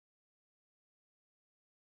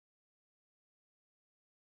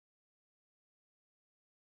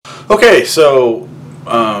Okay, so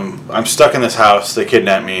I'm stuck in this house. They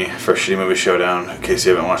kidnapped me for Shitty Movie Showdown. In case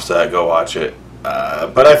you haven't watched that, go watch it.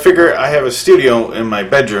 But I figure I have a studio in my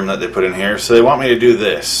bedroom that they put in here, so they want me to do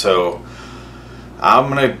this. So I'm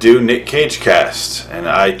going to do Nick Cage cast. And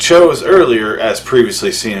I chose earlier, as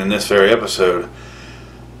previously seen in this very episode,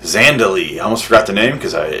 Zandali. I almost forgot the name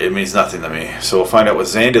because it means nothing to me. So we'll find out what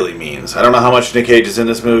Zandali means. I don't know how much Nick Cage is in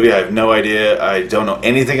this movie. I have no idea. I don't know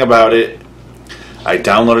anything about it. I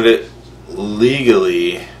downloaded it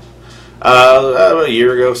legally about a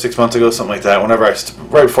year ago, 6 months ago, something like that.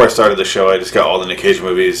 Right before I started the show, I just got all the Nick Cage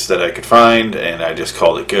movies that I could find, and I just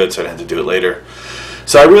called it good, so I didn't have to do it later.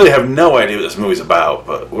 So I really have no idea what this movie's about,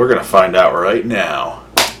 but we're going to find out right now.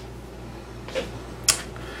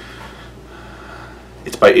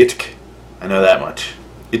 It's by Itk. I know that much.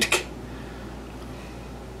 Itk.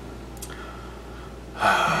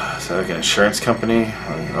 Is that like an insurance company?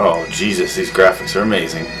 Oh, Jesus, these graphics are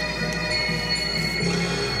amazing.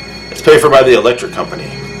 It's paid for by the electric company.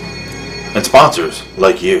 And sponsors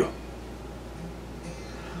like you.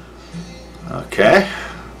 Okay.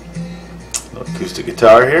 Little acoustic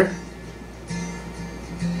guitar here.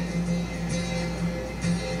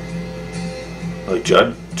 Like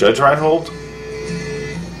Judge Reinhold?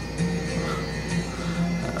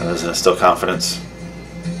 That doesn't instill confidence.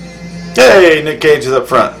 Hey, Nick Cage is up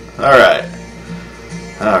front. Alright.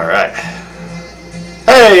 Alright.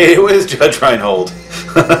 Hey, what is Judge Reinhold?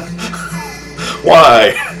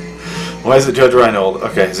 Why? Why is it Judge Reinhold?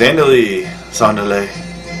 Okay, Zandali.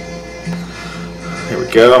 Here we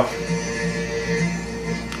go.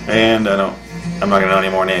 And I'm not going to know any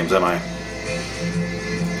more names, am I?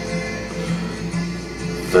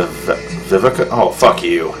 Vivica? Oh, fuck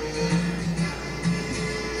you.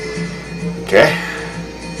 Okay.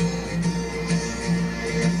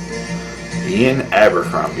 Ian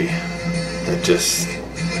Abercrombie. That just...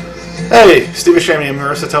 Hey, Steve Buscemi and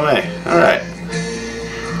Marissa Tomei. Alright.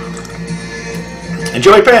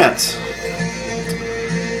 Enjoy pants.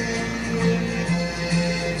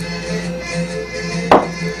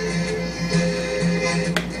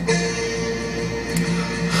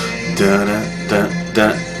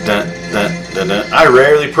 I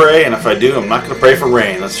rarely pray, and if I do, I'm not going to pray for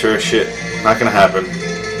rain. That's sure as shit not going to happen.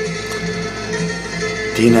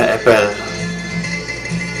 Dina Eppel.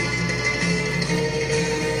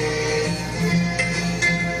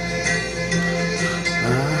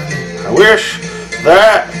 I wish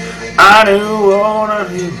that I knew all I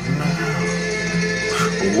knew now.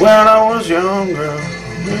 When I was younger, I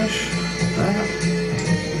wish that...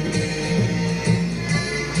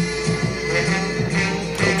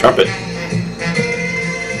 Oh, trumpet.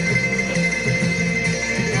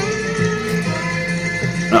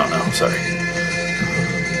 No, sorry.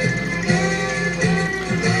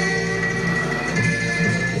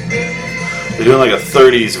 They're doing like a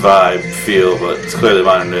 30s vibe feel, but it's clearly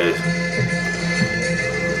modern day.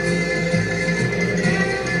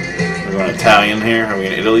 We're going Italian here. Are we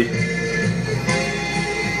in Italy?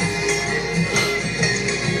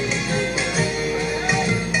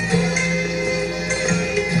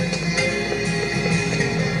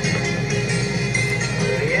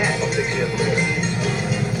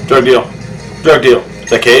 Drug deal. Drug deal. Is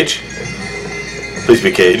that Cage? Please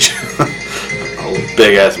be Cage. Oh,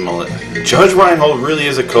 big ass mullet. Judge Reinhold really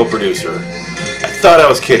is a co-producer. I thought I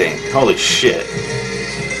was kidding. Holy shit.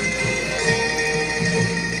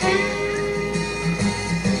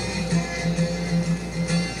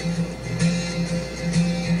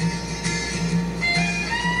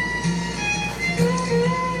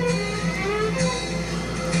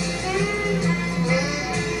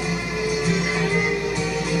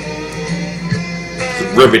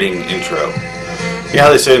 Riveting intro. You know how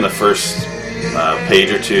they say in the first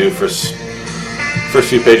page or two, first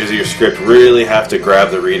few pages of your script really have to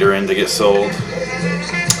grab the reader in to get sold?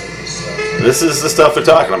 This is the stuff they're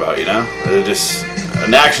talking about, you know? They're just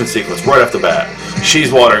an action sequence right off the bat.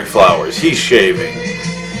 She's watering flowers. He's shaving.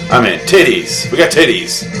 I'm in. Titties. We got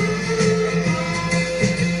titties.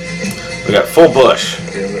 We got full bush.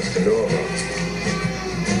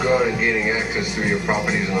 Regarding gaining access through your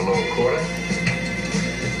properties in the lower quarter.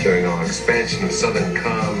 During our expansion of Southern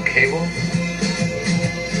Com Cable.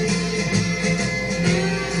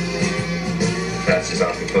 That's just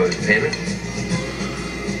our proposed payment.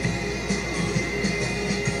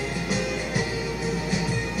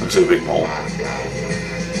 Looks like a big mole.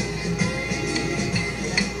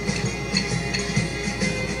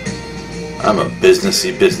 I'm a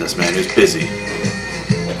businessy businessman who's busy.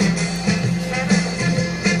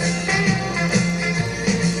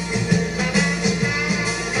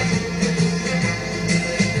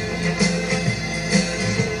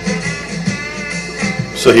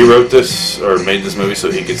 So he wrote this or made this movie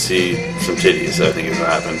so he could see some titties. I think is what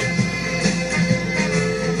happened.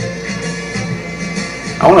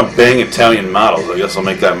 I want to bang Italian models. I guess I'll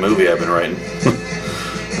make that movie I've been writing.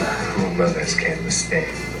 Poor mothers can't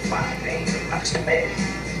withstand the wild pain of life's demand.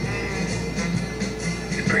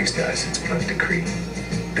 It brings to us its blunt decree.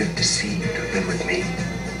 Live to see, to live with me.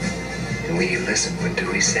 And when you listen, what do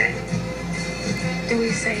we say? Do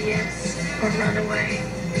we say yes or run away?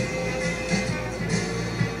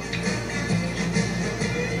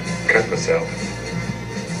 Cut myself.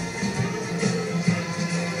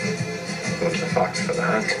 Left the fox for the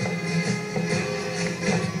hunt.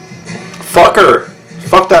 Fuck her.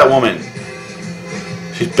 Fuck that woman.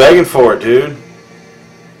 She's begging for it, dude.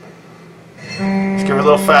 Let's give her a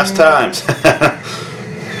little fast times.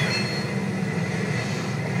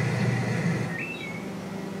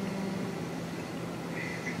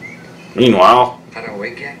 Meanwhile, I don't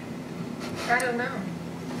wake yet. I don't know.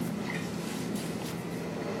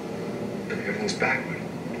 Everything's backward.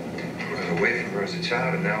 I was away from her as a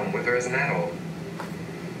child, and now I'm with her as an adult.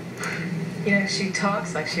 You know, she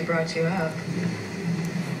talks like she brought you up.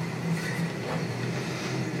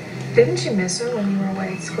 Didn't you miss her when you were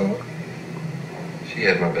away at school? She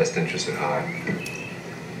had my best interests at heart.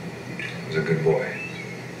 I was a good boy.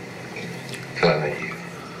 Till I met you.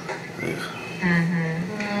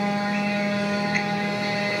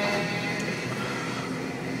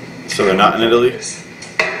 so they're not in Italy?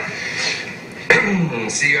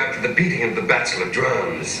 See you after the beating of the Bachelor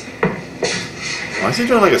drums. Why is he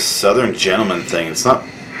doing like a Southern gentleman thing? It's not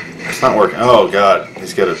working. Oh God,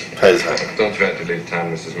 he's got a Pez hat. Don't try to delay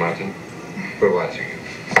time, Mrs. Martin. We're watching you.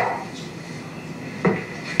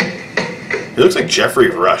 He looks like Jeffrey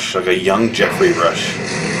Rush, like a young Jeffrey Rush.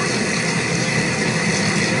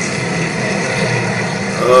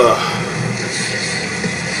 Ugh.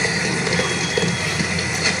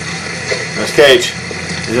 There's Cage.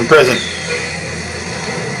 He's in prison.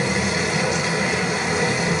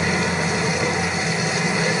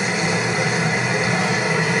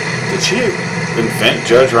 Did she invent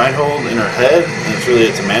Judge Reinhold in her head? And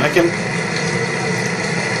it's a mannequin?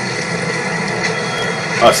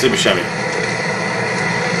 Oh, Steve Buscemi.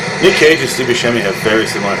 Nick Cage and Steve Buscemi have very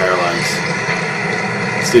similar hairlines.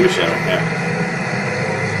 Steve Buscemi, yeah.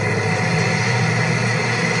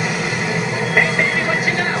 Hey, baby, what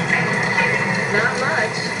you know? Not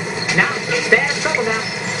much. Now, stay out of trouble now.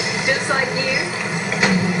 Just like you.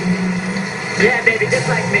 Yeah, baby, just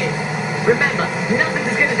like me. Remember, nothing's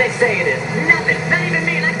as good as they say it is. Nothing. Not even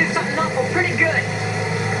me, and I do something awful pretty good.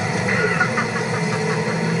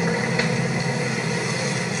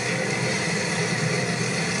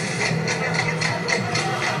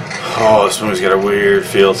 Oh, this movie's got a weird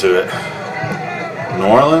feel to it. New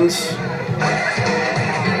Orleans?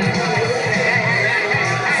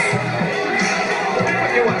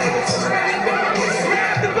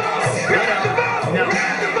 No.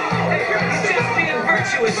 He's just being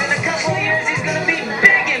virtuous. In a couple of years, he's gonna be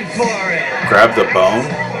begging for it. Grab the bone?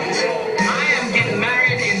 I am getting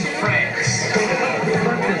married in France.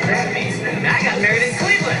 What does that mean? I got married in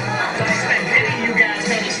Cleveland. I expect any of you guys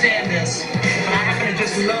to understand this. But I happen to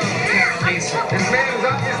just love Carol Lisa. This man is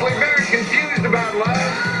obviously very confused about love,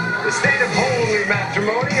 the state of holy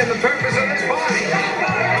matrimony, and the purpose of this party.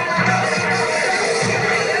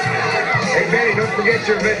 Hey, Benny, don't forget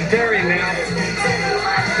you're a vegetarian now.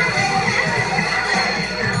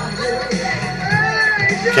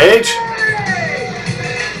 Cage?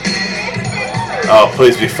 Oh,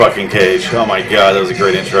 please be fucking Cage. Oh my God, that was a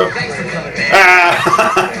great intro.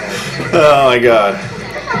 Ah! Oh my God.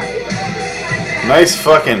 Nice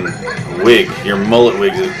fucking wig. Your mullet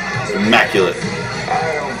wig is immaculate. I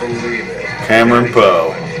don't believe it. Cameron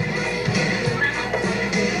Poe.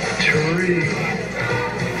 Tree.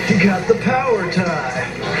 You got the power tie.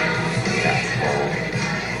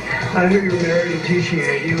 I hear you're married and Tisha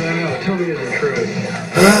hate you. I know. Tell me the truth.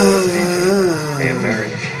 I am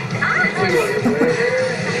married.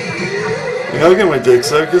 Yeah, I'll get my dick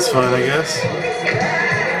sucked. It's fine, I guess.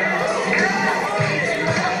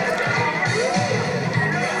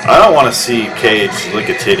 I don't want to see Cage lick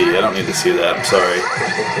a titty. I don't need to see that. I'm sorry.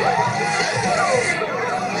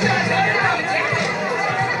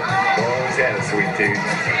 Always had a sweet tooth.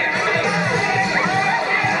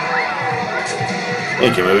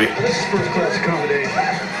 Thank you, movie. This is first class accommodation.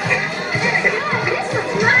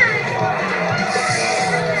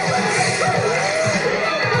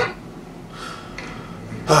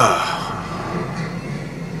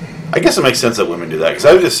 I guess it makes sense that women do that, because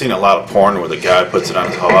I've just seen a lot of porn where the guy puts it on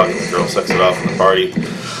his hog and the girl sucks it off in the party.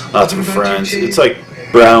 Lots of friends. It's like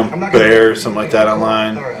Brown Bear or something like that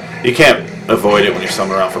online. You can't avoid it when you're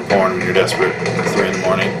stumbling around for porn and you're desperate at 3 in the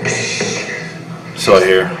morning. So I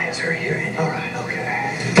hear. Is her hearing? All right,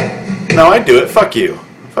 okay. No, I do it. Fuck you.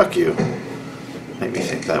 Fuck you. Make me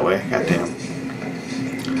think that way. Goddamn.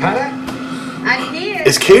 I'm here.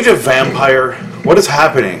 Is Cage a vampire? What is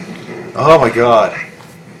happening? Oh my god.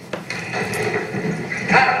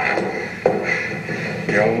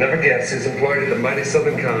 You'll never guess who's employed at the mighty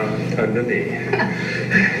Southern Con under me.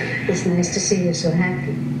 It's nice to see you so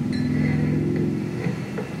happy.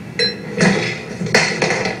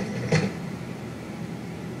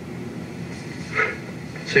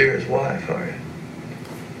 So you're his wife, are you?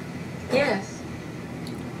 Yes.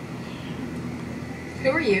 Who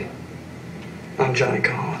are you? I'm Johnny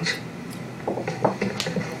Collins.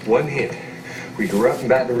 One hint. We grew up in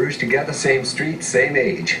Baton Rouge together, same street, same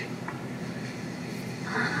age.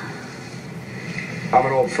 I'm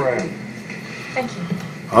an old friend. Thank you.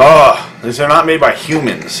 Oh, these are not made by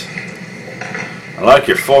humans. I like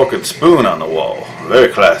your fork and spoon on the wall. Very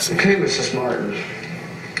classy. Okay, Mrs. Martin.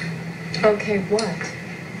 Okay, what?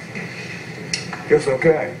 It's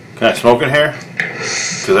okay. Can I smoke in here?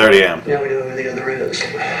 Because I already am. Now we know who the other is.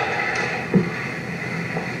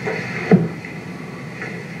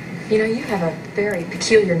 You know, you have a very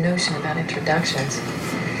peculiar notion about introductions.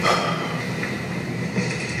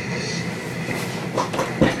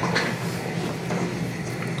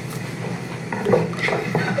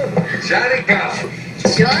 Johnny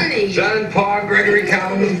Collins. Johnny. John Paul Gregory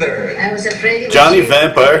Collins III. I was afraid it was Johnny you.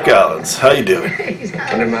 Vampire Collins. How you doing?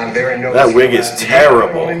 Under my very nose. That wig is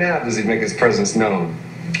terrible. Only now does he make his presence known.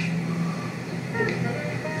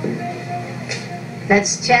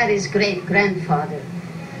 That's Charlie's great-grandfather.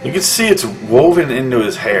 You can see it's woven into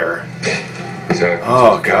his hair. His arms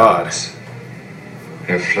Oh, of God. gods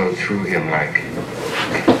have flowed through him like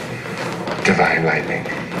divine lightning.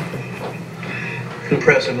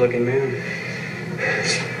 Impressive looking man.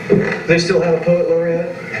 They still have a poet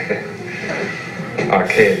laureate?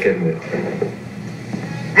 Archaic, isn't it?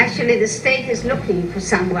 Actually, the state is looking for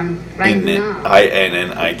someone right In it. now.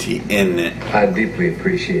 INNIT. In it. I deeply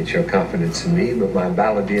appreciate your confidence in me, but my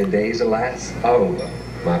balladeer days, alas, are over.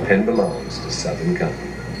 My pen belongs to Southern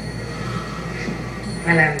Company.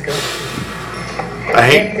 Well, I'm good. I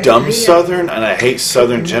hate dumb Southern and I hate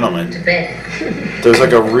Southern To gentlemen. bed. There's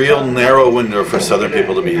like a real narrow window for Southern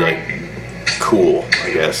people to be like cool,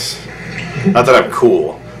 I guess. Not that I'm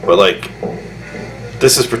cool, but like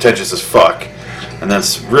this is pretentious as fuck. And then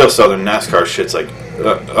real Southern NASCAR shit's like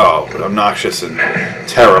obnoxious and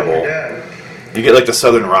terrible. You get like the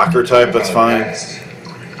Southern rocker type, that's fine.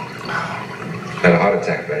 Had a heart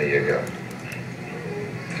attack about a year ago.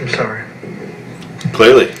 I'm sorry.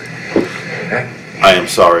 Clearly. I am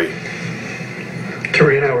sorry.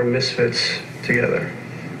 Tori and I were misfits together.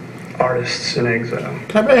 Artists in exile.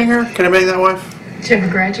 Can I bang her? Can I bang that wife? Did you ever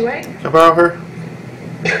graduate? Can I borrow her?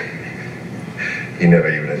 You never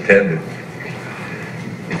even attended.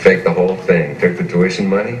 You faked the whole thing, took the tuition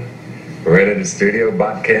money, rented a studio,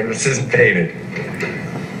 bought canvases, and painted.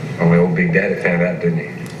 Only old Big Daddy found out, didn't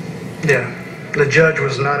he? Yeah. The judge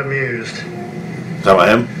was not amused. Is that about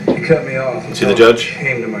him? He cut me off. Is he the judge?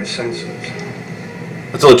 Came to my senses.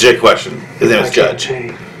 That's a legit question. His name is I Judge.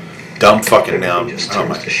 can't paint. Dumb fucking Everything name. just Oh turns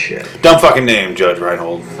my. to shit. Dumb fucking name, Judge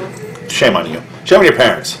Reinhold. Shame on you. Shame on your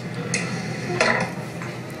parents.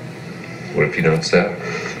 What if you don't sell?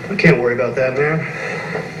 I can't worry about that,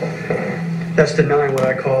 man. That's denying what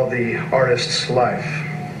I call the artist's life.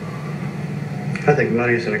 I think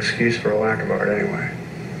money is an excuse for a lack of art anyway.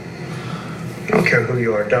 I don't care who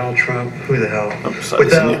you are, Donald Trump, who the hell. sorry,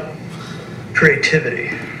 Without creativity,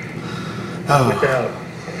 Oh. without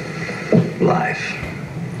life,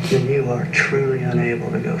 then you are truly unable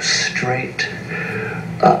to go straight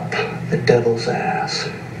up the devil's ass.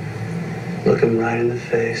 Look him right in the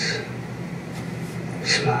face,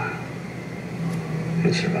 smile,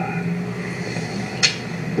 and survive.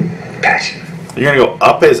 Passion. You're gonna go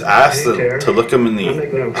up his ass Hey, to Terry. look him in I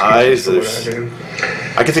make no the eyes. excuses for what I There's,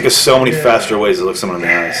 do. I can think of so many Yeah. faster ways to look someone in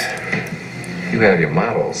the eyes. You have your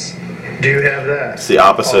models. Do you have that? It's the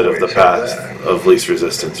opposite of the Always have path that. of least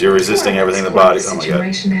resistance. You're resisting everything in the It's quite body. a Oh my god.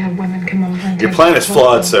 situation to have women come over and Your take plan is control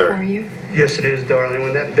flawed, sir. for you. Yes, it is, darling.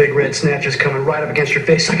 When that big red snatcher's coming right up against your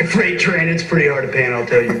face like a freight train, it's pretty hard to paint, I'll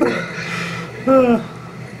tell you that.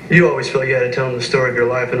 You always felt you had to tell them the story of your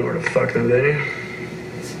life in order to fuck them, didn't you?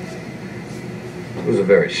 It was a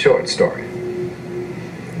very short story.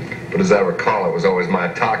 But as I recall, it was always my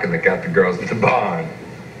talking that got the girls at the barn.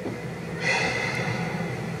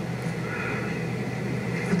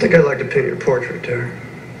 I think I'd like to paint your portrait, Terry.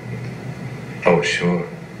 Oh, sure.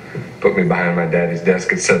 Put me behind my daddy's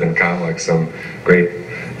desk at Southern Com like some great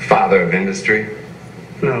Father of industry?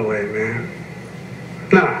 No way, man.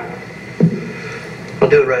 Nah. I'll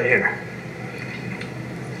do it right here.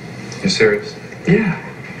 You serious? Yeah.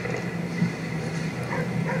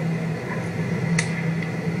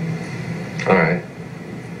 All right.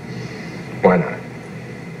 Why not?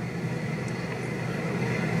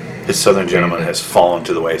 His Southern gentleman has fallen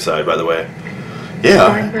to the wayside, by the way. Yeah.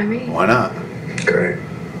 Fine by me. Why not? Great.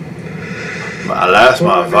 Alas,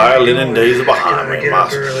 my violin days are behind me. Get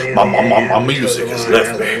up early in My the AM, music toe has the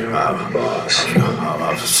left line, me. I'm the boss.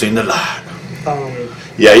 I've seen the light. Um,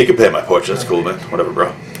 Yeah, you can pay my porch. That's cool, man. Whatever,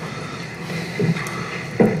 bro.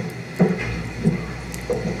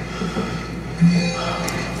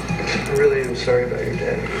 I really am sorry about your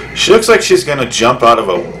dad. She looks like she's gonna jump out of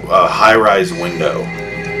a high-rise window.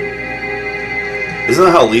 Isn't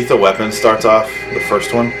that how Lethal Weapon starts off? The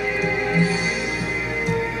first one?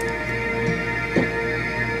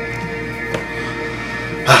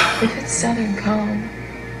 If it's Southern calm,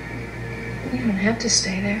 you don't have to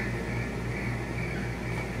stay there.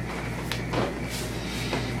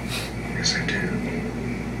 Yes, I do.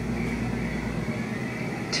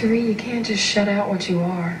 Tari, you can't just shut out what you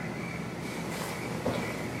are.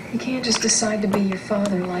 You can't just decide to be your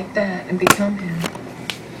father like that and become him.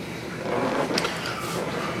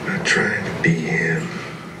 I'm not trying to be him.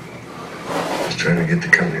 Just trying to get the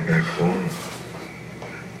company back home.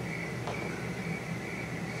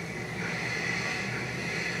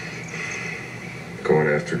 Going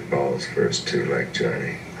after balls first, too, like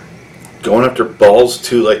Johnny. Going after balls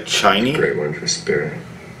too, like Chinese? Great one for Spirit.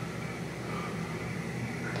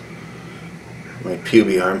 My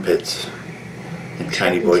pubic armpits. And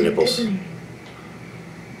tiny boy nipples.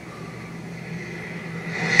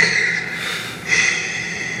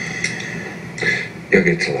 You'll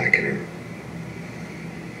get to liking him.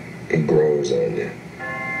 He grows on you.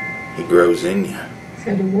 He grows in you.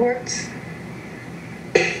 For the warts.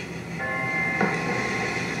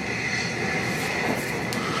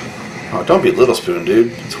 Oh, don't be Little Spoon,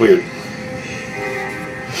 dude. It's weird.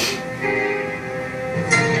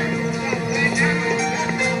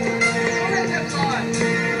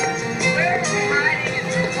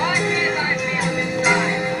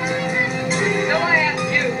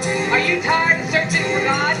 Are you tired of searching for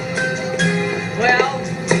God? Well,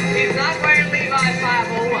 he's not wearing Levi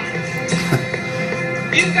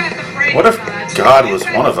 501. You've got the brain. What if God was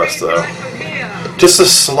one of us, though? Just a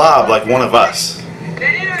slob like one of us.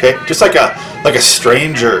 Okay? Just like a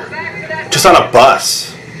stranger. Just on a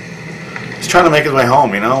bus. He's trying to make his way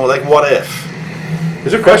home, you know? Like, what if?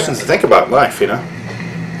 These are questions to think about in life, you know?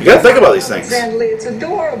 You gotta think about these things. Sadly, it's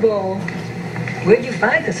adorable. Where'd you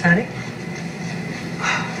find this, honey?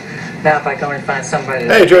 Now, if I can only find somebody.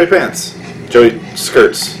 Hey, Joey Pants. Joey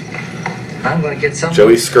Skirts. I'm gonna get some.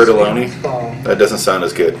 Joey Skirtaloni. That doesn't sound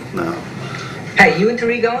as good. No. Hey, you and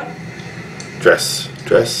Tari going?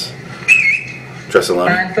 Dressaloni.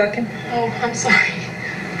 Fine fucking? Oh, I'm sorry.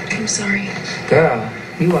 I'm sorry. Girl,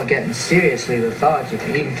 you are getting seriously lethargic,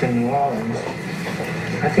 even to New Orleans.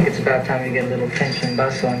 I think it's about time you get a little pinch and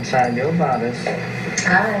bustle inside your bodice.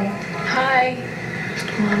 Hi. Hi.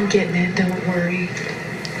 Oh, I'm getting it. Don't worry.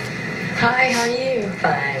 Hi, how are you?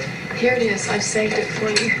 Fine. Here it is. I've saved it for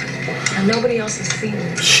you. And nobody else has seen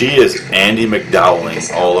it. She is Andy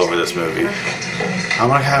McDowelling all over this movie. I'm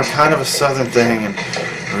gonna have kind of a southern thing and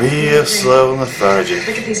real slow and lethargic.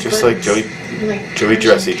 Look at these Just like buttons. Joey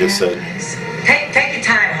Dressy just said. Take your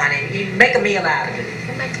time, honey. You make a meal out of it.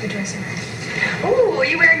 Come back to the dressing room. Oh, are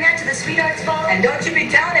you wearing that to the Sweethearts Ball? And don't you be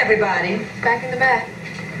telling everybody. Back in the back.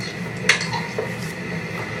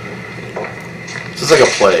 This is like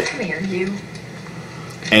a play. Come here, you.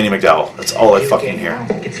 Andy McDowell. That's all I You fucking get- hear. I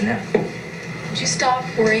think it's enough. Would you stop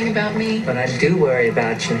worrying about me? But I do worry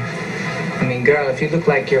about you. I mean, girl, if you look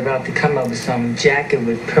like you're about to come up with some jacket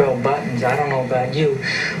with pearl buttons, I don't know about you,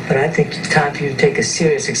 but I think it's time for you to take a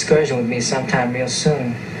serious excursion with me sometime real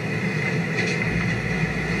soon.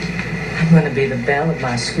 I'm gonna be the belle of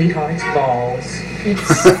my sweetheart's balls,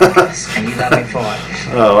 It's and you love me for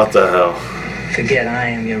it. Oh, what the hell? Forget I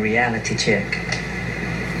am your reality chick.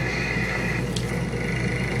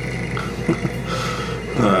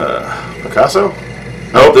 Picasso?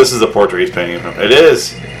 Oh, this is the portrait he's painting of him. It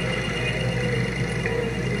is.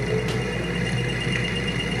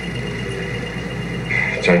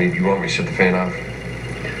 Johnny, do you want me to shut the fan off?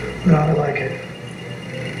 No, I like it.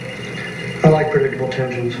 I like predictable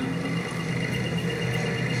tensions.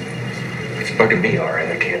 It's bugging me, all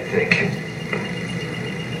right. I can't think.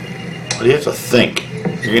 What do you have to think?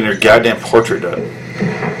 You're getting your goddamn portrait done.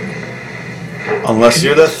 Unless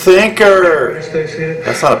you're the thinker. Yes, they see it.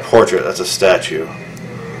 That's not a portrait, that's a statue.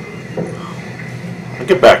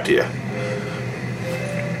 get back to you.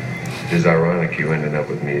 It's ironic you ended up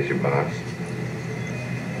with me as your boss.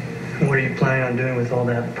 What are you planning on doing with all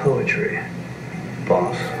that poetry,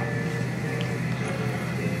 boss?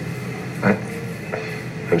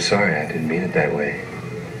 I'm sorry, I didn't mean it that way.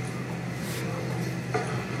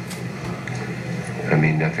 I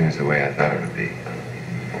mean, nothing is the way I thought it would be.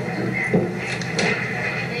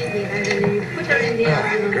 Put her in the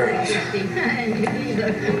oven. girls.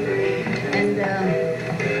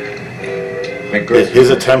 And His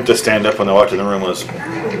attempt to stand up when they walked in the room was...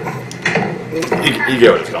 You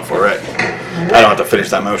get what it's going for, right? I don't have to finish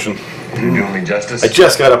that motion. You doing me justice? I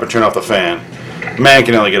just got up and turned off the fan. Man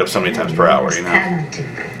can only get up so many times per hour, you know?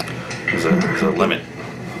 There's a limit.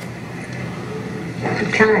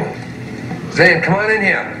 Zan, come on in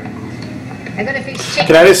here. I'm gonna fix chicken.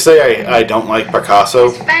 Can I just say I don't like Picasso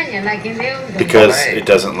Spaniel, like in the old days. because it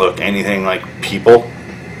doesn't look anything like people.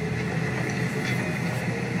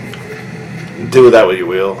 Do with that what you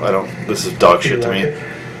will. I don't. This is dog shit to me.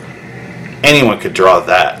 Anyone could draw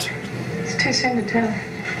that. It's too soon to tell.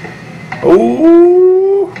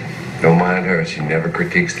 Ooh. Don't mind her. She never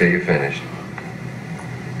critiques till you're finished.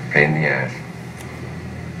 Pain in the ass.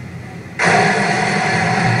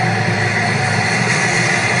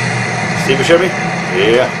 Steve Buscemi?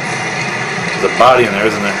 Yeah. There's a body in there,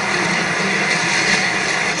 isn't there?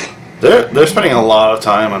 They're spending a lot of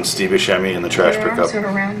time on Steve Buscemi in the trash Your pickup. arms are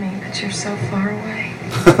around me, but you're so far away.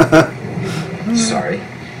 Sorry.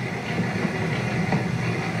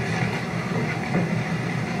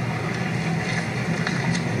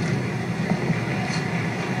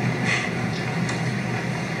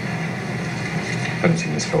 Haven't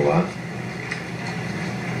seen this for a while.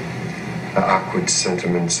 The awkward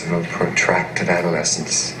sentiments of a protracted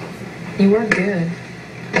adolescence. You were good.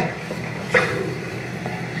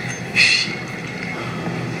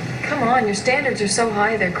 Come on, your standards are so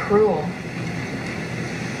high, they're cruel.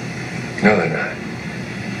 No, they're not.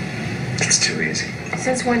 It's too easy.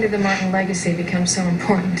 Since when did the Martin legacy become so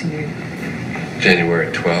important to you?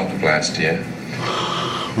 January 12th of last year.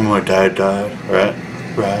 When my dad died, right?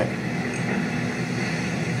 Right.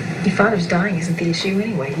 Your father's dying isn't the issue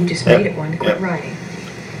anyway. You just Yep. made it one to quit Yep. writing.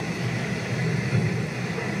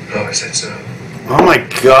 Oh, is that so? Oh my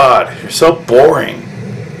god, you're so boring.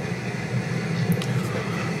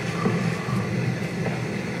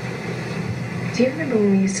 Do you remember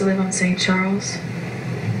when we used to live on St. Charles?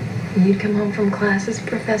 And you'd come home from class as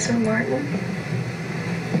Professor Martin?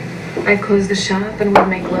 I'd close the shop and we'd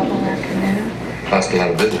make love all afternoon. Lost a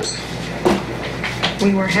lot of business.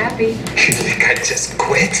 We were happy. You think I just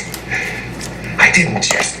quit? I didn't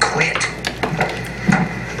just quit.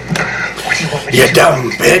 What do you want me to You do?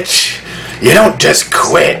 dumb bitch. You don't just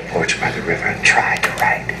quit. Porch by the river and try to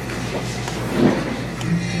write.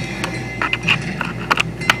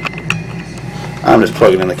 I'm just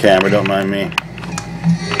plugging in the camera, don't mind me.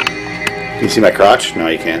 Can you see my crotch? No,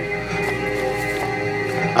 you can't.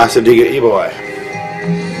 I said, do you get E-boy?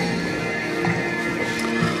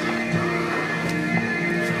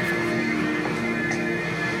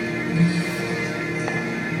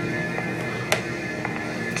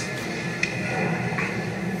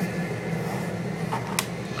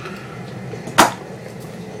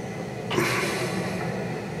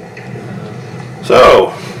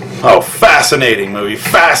 So, oh, fascinating movie,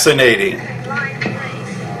 fascinating.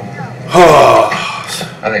 Oh,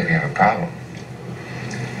 I think we have a problem.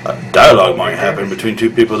 a dialogue might happen between two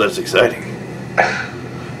people that's exciting.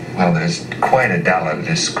 Well, there's quite a dollar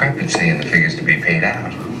discrepancy in the figures to be paid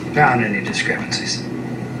out. There aren't any discrepancies.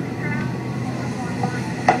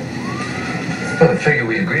 Well, the figure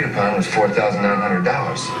we agreed upon was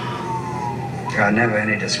 $4,900. There are never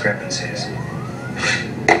any discrepancies.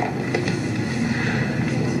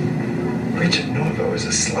 Richard Norvo is a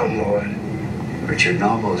slumlord. Richard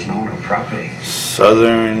Novo's known our property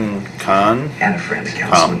Southern Con? and a friend of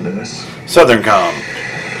Councilman Lewis. Southern Com.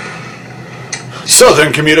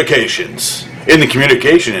 Southern Communications. In the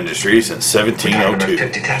communication industry since We got about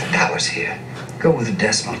 1702. $50,000 here. Go with a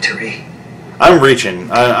decimal, Terry. I'm reaching.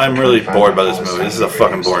 I'm really bored by this movie. This is a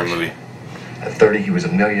fucking boring movie. At 30, he was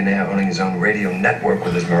a millionaire owning his own radio network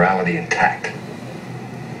with his morality intact.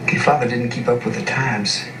 Your father didn't keep up with the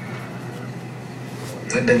times.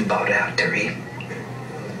 They've been bought out, Terry.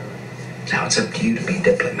 Now it's up to you to be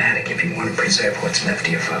diplomatic if you want to preserve what's left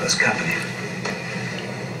of your father's company.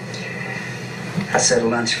 I'll set a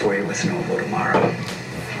lunch for you with Novo tomorrow.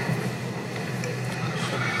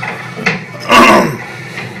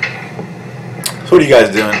 So what are you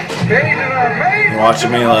guys doing? You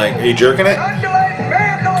watching me like, are you jerking it?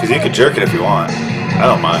 Because you could jerk it if you want. I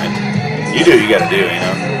don't mind. You do what you gotta do, you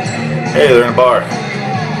know? Hey, they're in a bar.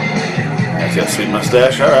 He's got a sweet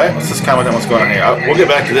mustache. All right, let's just comment on what's going on here. We'll get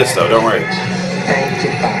back to this though. Don't worry. Thank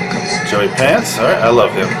you, Marcus. Joey Pants. All right, I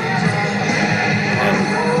love him. And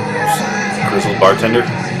grizzled bartender.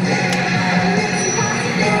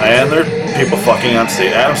 And there are people fucking on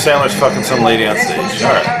stage. Adam Sandler's fucking some lady on stage.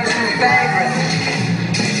 All right.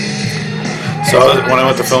 So when I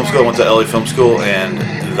went to film school, I went to LA Film School, and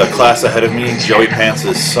the class ahead of me, Joey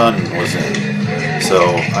Pants' son was in. So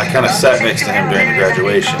I kind of sat next to him during the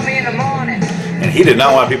graduation. And he did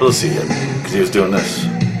not want people to see him because he was doing this.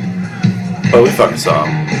 But we fucking saw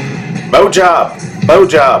him. Bo job. Bo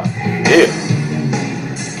job. Yeah.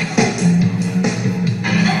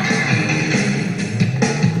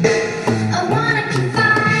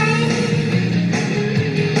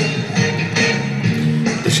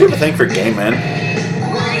 Does she have a thing for gay men?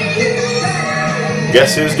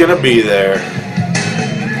 Guess who's gonna be there?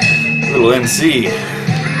 Little NC.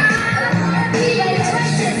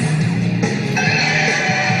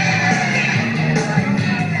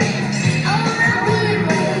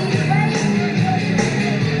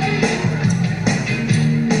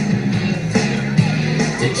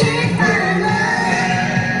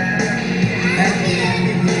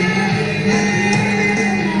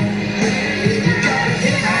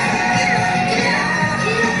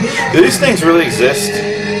 Do these things really exist?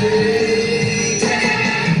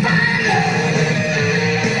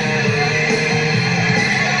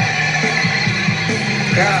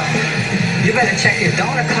 Girl, you better check your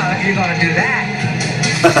donor card if you're gonna do that.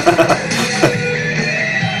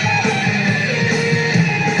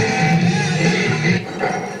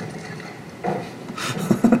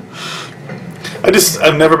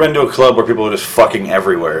 I've never been to a club where people are just fucking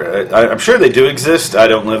everywhere. I'm sure they do exist. I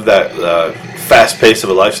don't live that fast pace of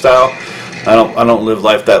a lifestyle. I don't live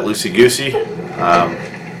life that loosey goosey.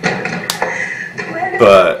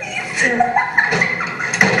 But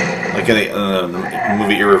like in the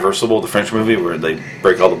movie Irreversible, the French movie where they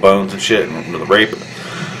break all the bones and shit and the rape,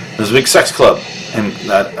 there's a big sex club, and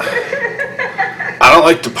I don't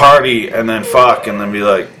like to party and then fuck and then be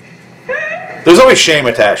like. There's always shame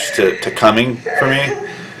attached to coming for me.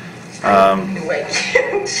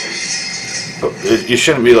 But you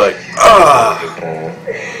shouldn't be like,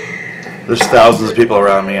 there's thousands of people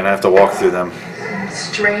around me and I have to walk through them.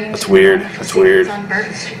 Strange. That's weird. That's weird. On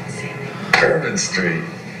Bourbon Street. Bourbon Street.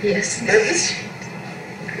 Yes, Bourbon Street.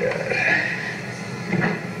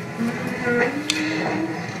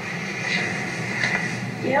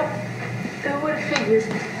 Yep. Who would have figured?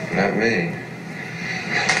 Not me.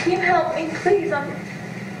 Can you help me, please?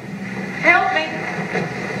 Help me.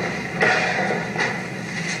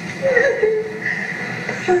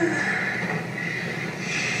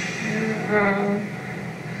 I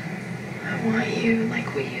want you like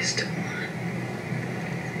we used to want.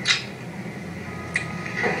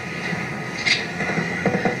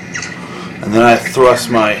 And then I thrust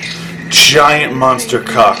my giant monster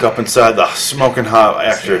cock up inside the smoking hot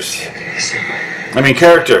actress. I mean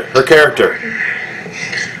character. Her character.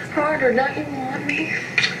 Harder, don't you want me?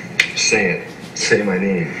 Say it. Say my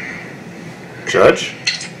name. Judge?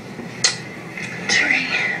 Tree.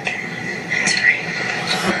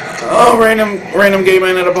 Oh, random gay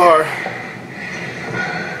man at a bar.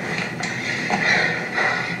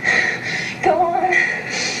 Go on.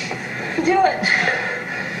 Do it.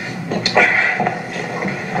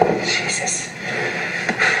 Jesus.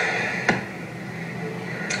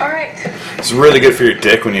 All right. It's really good for your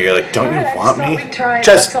dick when you're like, don't you Alright, want that's me? what we tried.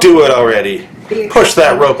 Just That's do all. it already. Push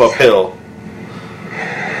that rope uphill.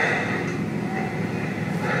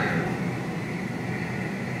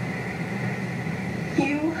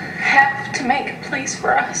 You have to make a place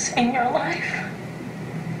for us in your life.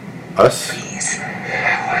 Us? Please.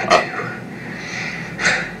 I want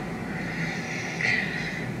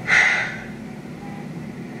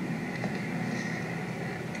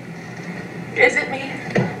you. Is it me?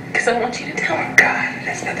 Because I want you to tell me. God, it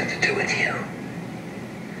has nothing to do with you.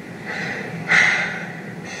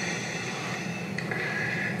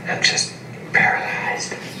 I'm just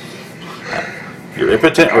paralyzed. You're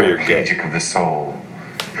impotent or you're gay? Magic of the soul.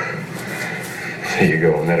 There you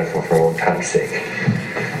go, a metaphor for old time's sake.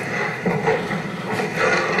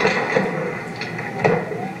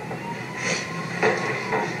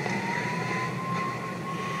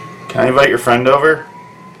 Can I invite your friend over?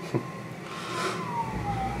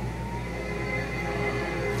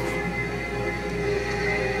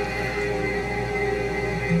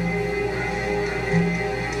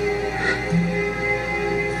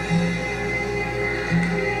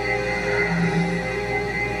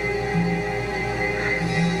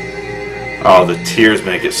 Oh, the tears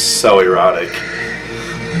make it so erotic.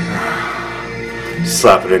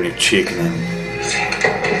 slap it in your cheek and then.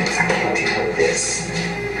 I can't deal with this.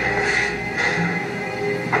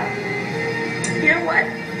 You know what?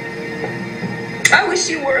 I wish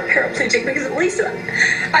you were a paraplegic because at least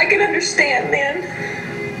I could understand then.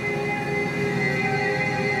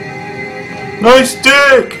 Nice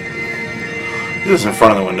dick! This is in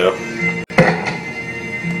front of the window.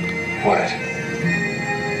 What?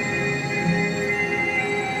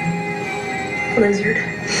 Lizard.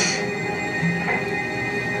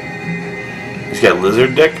 He's got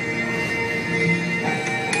lizard dick?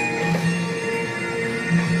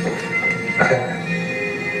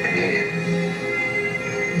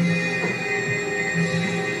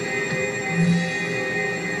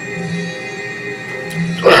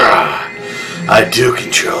 I do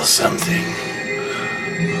control something.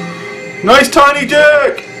 Nice tiny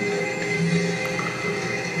dick!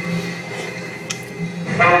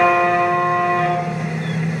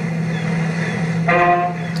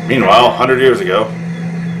 Meanwhile, 100 years ago.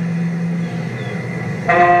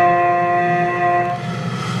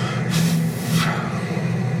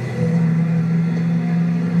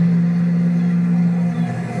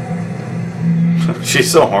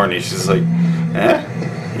 She's so horny, she's like,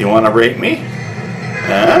 eh? You wanna rape me?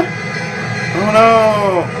 Huh? Oh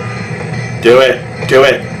no! Do it! Do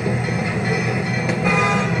it!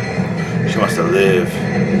 She wants to live.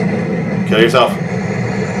 Kill yourself.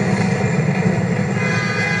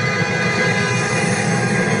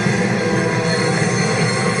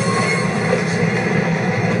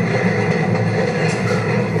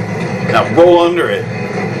 Now roll under it.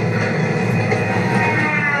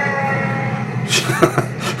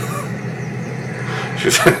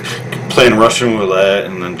 She's playing Russian roulette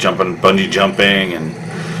and then bungee jumping and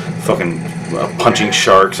fucking punching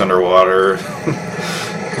sharks underwater.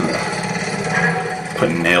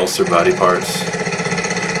 Putting nails through body parts.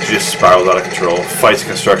 She just spirals out of control. Fights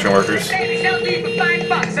construction workers. Baby, sell these for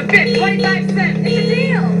 $5 a bit, 25 cents. It's a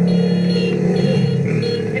deal.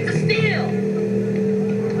 It's a steal.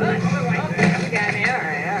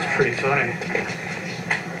 It's pretty funny.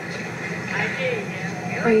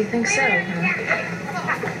 Oh, you think so,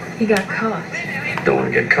 huh? He got caught. Don't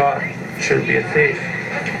want to get caught. Shouldn't be a thief.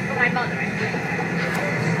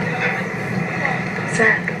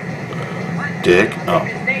 Zach, Dick. Oh.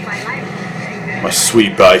 My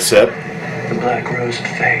sweet bicep. The Black Rose of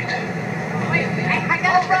Fate.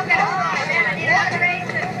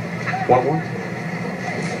 Want one?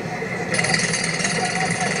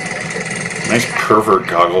 Nice pervert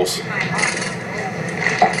goggles.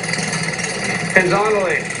 And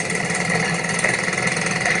Donnelly,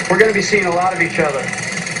 we're going to be seeing a lot of each other.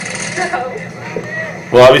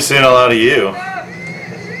 Well, I'll be seeing a lot of you.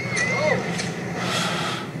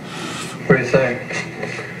 What do you think?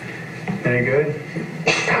 Any good?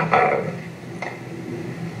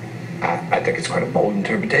 I think it's quite a bold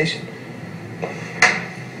interpretation.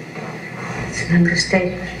 It's an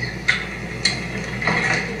understatement.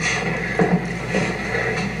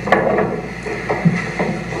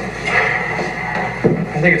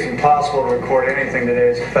 I think it's impossible to record anything today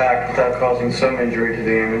as a fact without causing some injury to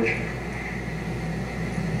the image.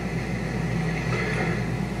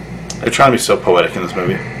 They're trying to be so poetic in this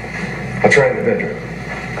movie. I'll try in the bedroom.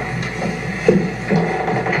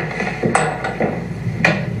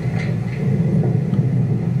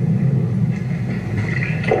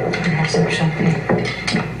 have some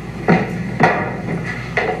champagne.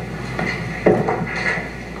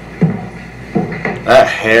 That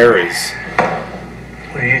hair is...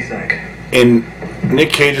 What do you think? In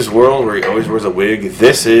Nick Cage's world, where he always wears a wig,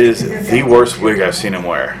 this is the worst wig I've seen him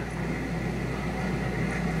wear.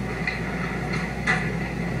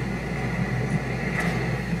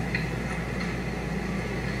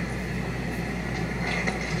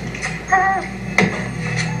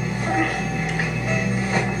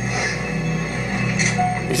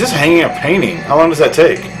 He's just hanging a painting. How long does that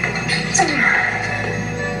take?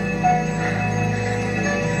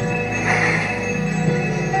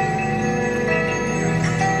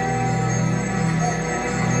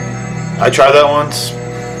 I tried that once.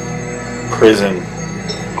 Prison.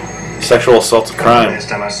 Sexual assault's a crime, Last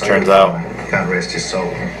time I saw turns you, out. God rest your soul.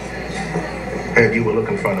 Heard you were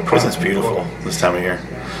looking for an Prison's apartment. beautiful this time of year.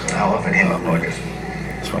 I offered him apartments.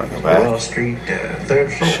 Just want to go Wall back. Street,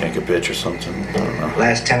 third floor. Shank a bitch or something. I don't know.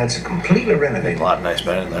 Last tenants are completely A renovated. lot of nice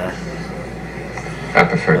men in there. I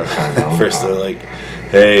prefer to find my own First they're apartment.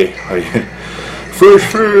 like, hey, are you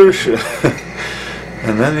fresh?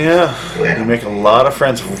 And then you make a lot of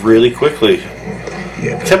friends really quickly.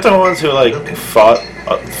 Yeah, Except the ones who like fought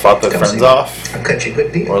their Come friends see. off I cut you a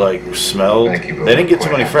good deal. or like smelled. Thank you, They didn't get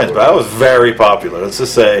too many friends, but I was very popular. Let's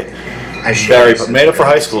just say I share Very your made up for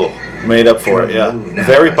high school. Made up for it. Yeah. Mood now,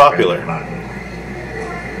 Very my popular. friend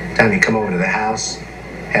Martin. Time you come over to the house,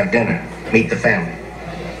 have dinner, meet the family.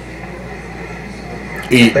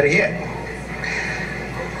 Eat. Better yet,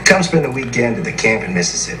 come spend a weekend at the camp in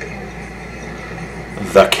Mississippi.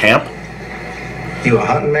 The camp. You a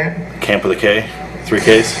hunting man? Camp with a K. 3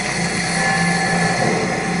 Ks.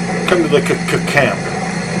 Come to the camp.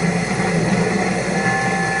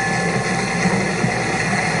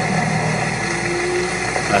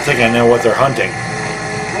 I think I know what they're hunting.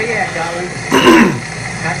 Where you at, darling?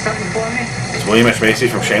 Got something for me? It's William H. Macy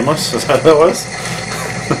from Shameless? Is that what that was?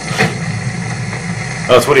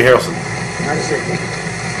 Oh, it's Woody Harrelson. Not a second.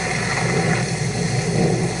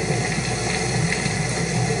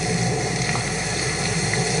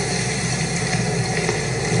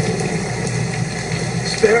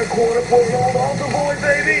 Spare a quarter for an old altar boy,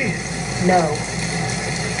 baby? No.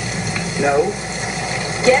 No.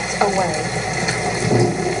 Get away.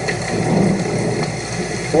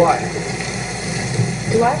 Why?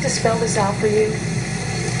 Do I have to spell this out for you?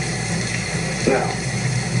 No.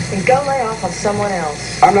 Then go lay off on someone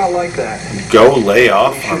else. I'm not like that. Go lay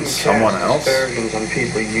off You on shouldn't someone cast else? aspersions on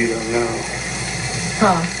people you don't know.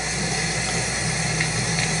 Huh.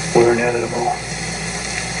 We're inevitable.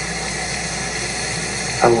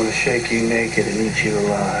 I want to shake you naked and eat you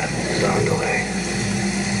alive, Zondale.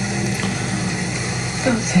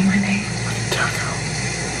 Don't say my name,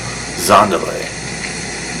 Zondale.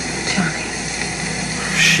 Johnny.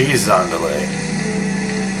 She's Zondale.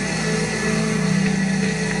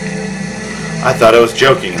 I thought I was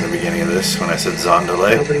joking in the beginning of this when I said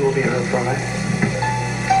Zondale. Nobody will be hurt from it.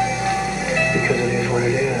 Because it is what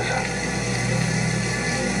it is.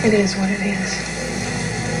 It is what it is.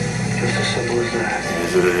 Just as simple as that. It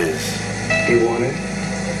is what it is. You want it,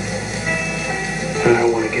 and I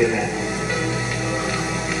want to give it.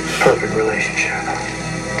 Perfect relationship.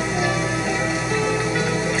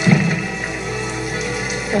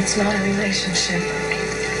 That's not a relationship.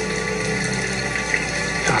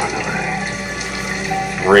 Zondale.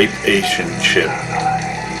 Rape-ation ship.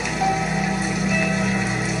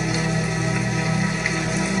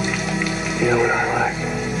 You know what I like?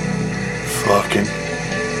 Fucking.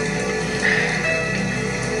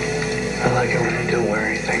 I like it when you don't wear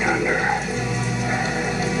anything under.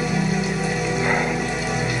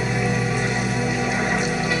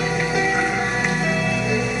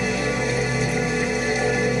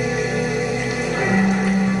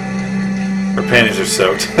 Her panties are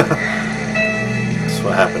soaked. That's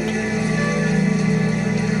what happened.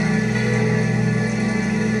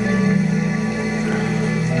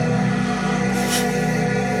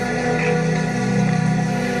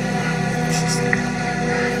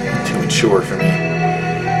 Too mature for me.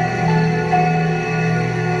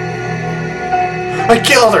 I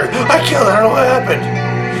killed her! I killed her! I don't know what happened!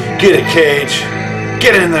 Get it, Cage!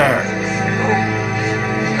 Get in there!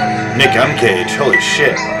 Nick Uncage, holy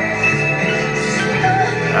shit.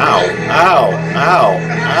 Ow, ow, ow,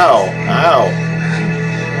 ow, ow.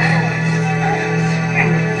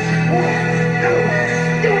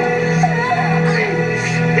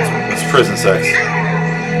 That's prison sex.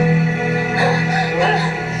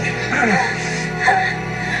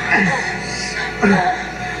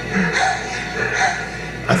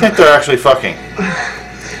 I think they're actually fucking.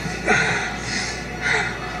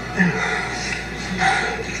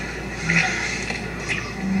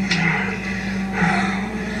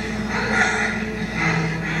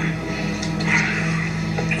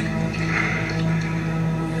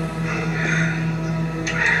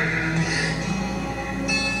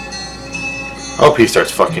 Hope he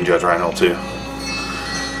starts fucking Judge Reinhold too.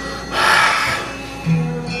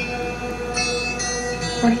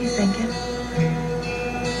 What are you thinking?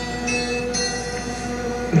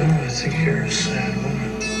 No, I think you're a sad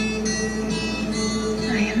woman.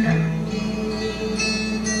 I am not.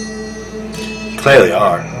 Clearly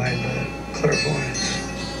are. Hide the clairvoyance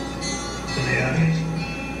in the eyes.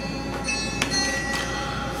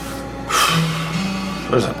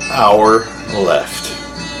 There's an hour left.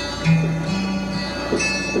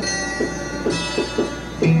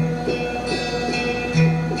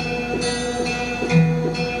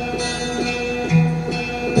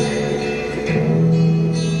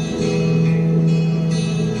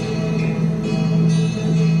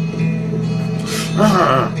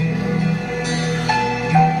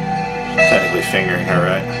 Technically fingering her,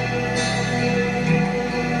 right?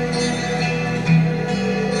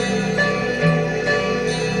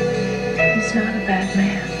 He's not a bad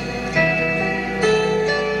man.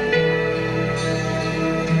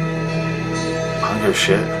 I don't give a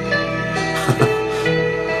shit.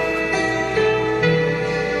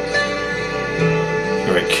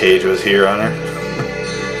 Cage was here on her.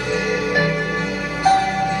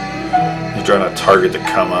 He's drawing a target to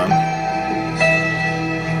come on.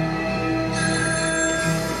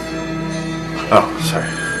 Oh, sorry.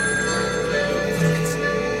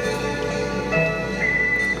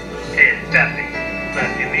 Hey, it's Duffy. Look,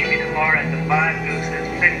 you meet me tomorrow at the Five Goose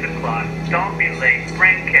at 6 o'clock. Don't be late.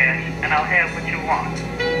 Bring cash, and I'll have what you want.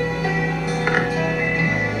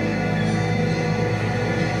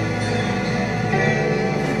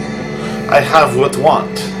 I have what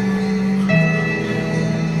want.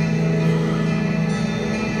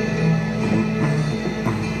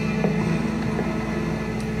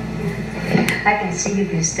 I can see you've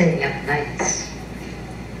been staying up nights.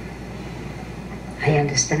 I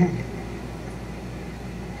understand.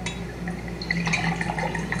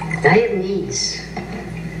 I have needs,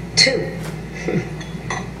 too.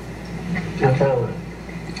 Although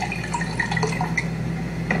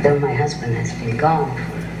my husband has been gone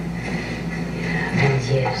for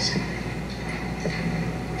many years.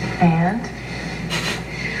 And?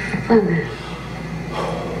 Well,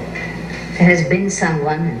 there has been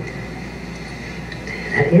someone, and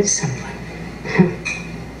there is someone.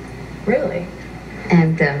 Really?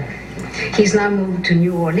 And he's now moved to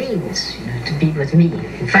New Orleans, to be with me.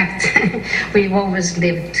 In fact, we've always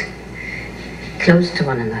lived close to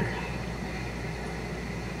one another.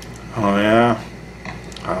 Oh yeah?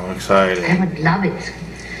 How I exciting. would love it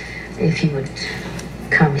if he would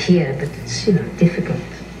come here, but it's, difficult.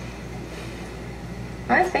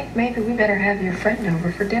 I think maybe we better have your friend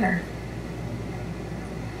over for dinner.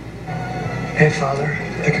 Hey, Father,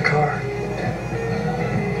 pick a car.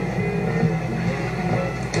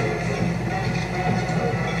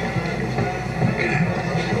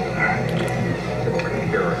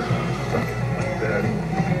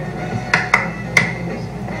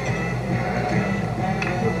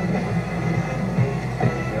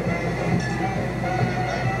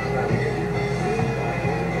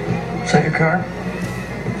 Is that your car?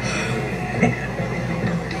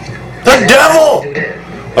 The devil! Do that.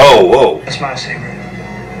 Oh, whoa. That's my secret.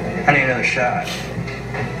 I need another shot.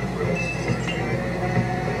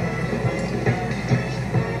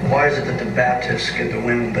 Why is it that the Baptists get the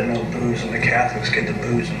women but no booze, and the Catholics get the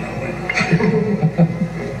booze and no women?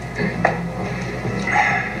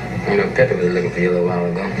 Peppy was looking for you a little while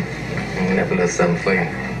ago. I'm gonna have a little something for you.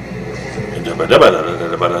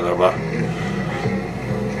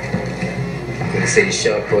 You see the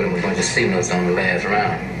short quote him a bunch of C-notes on the last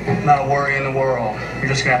round. Not a worry in the world. You're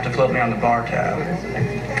just gonna have to float me on the bar tab.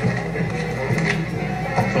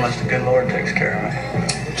 Unless the good Lord takes care of me.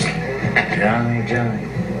 Johnny.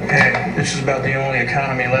 Hey, this is about the only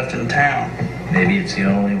economy left in town. Maybe it's the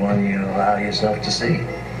only one you allow yourself to see.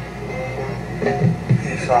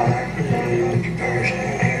 Hey, Father, would you better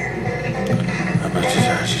stay here?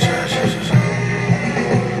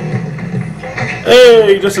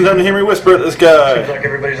 Hey, just in time to hear me whisper at this guy. Seems like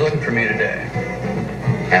everybody's looking for me today.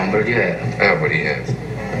 And what do you have? What do you have?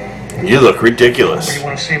 You look What do ridiculous. you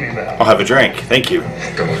want to see me about? I'll have a drink. Thank you.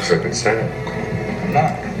 Don't look so concerned. I'm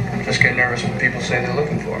not. Just get nervous when people say they're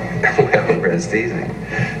looking for me. Well, rest easy.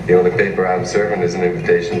 The only paper I'm serving is an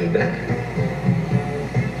invitation to dinner.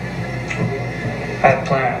 I have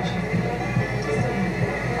plans.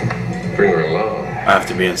 Bring her along. I have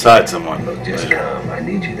to be inside someone. Just come. I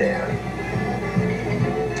need you there.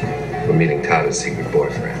 We're meeting Tyler's secret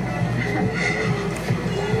boyfriend.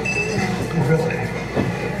 Really?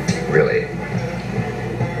 Really.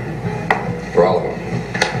 For all of them.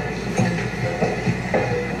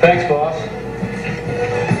 Thanks, boss.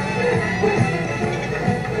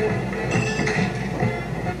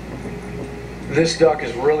 This duck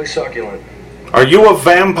is really succulent. Are you a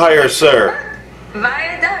vampire, sir? Why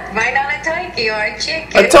a duck? Why not a turkey or a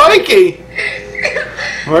chicken? A turkey?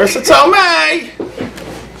 Where's the Tomei?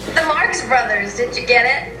 The Marx Brothers, did you get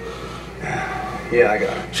it? Yeah, I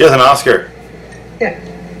got it. She has an Oscar. Yeah.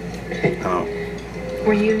 Oh.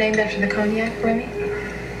 Were you named after the cognac, Remy?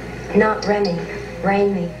 Not Remy.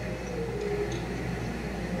 Raimi.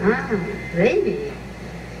 Ah, baby.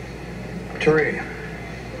 Tari, I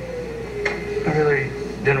really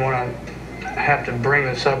didn't want to have to bring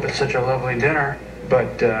this up at such a lovely dinner,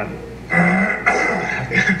 but but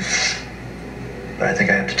I think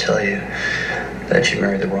I have to tell you that you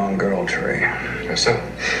married the wrong girl, Tari. How so?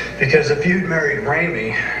 Because if you'd married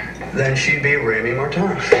Raimi, then she'd be Raimi Martin.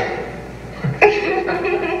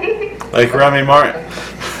 Like Remy Martin.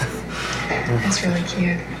 That's really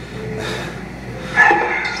cute.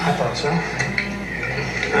 I thought so.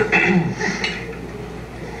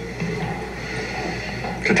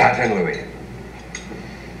 To Tata and Louis.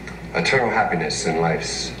 Eternal happiness in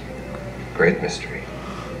life's great mystery.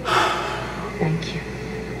 Thank you.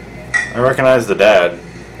 I recognize the dad.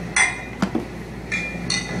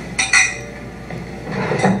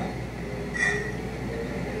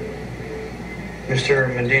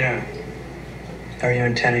 Mr. Medina, are you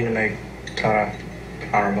intending to make Tara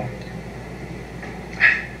honorable?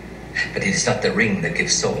 But it is not the ring that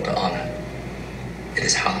gives soul to honor. It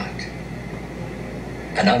is heart.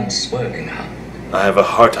 An unswerving heart. I have a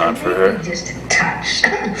heart on for her. Maybe just a touch.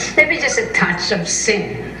 Maybe just a touch of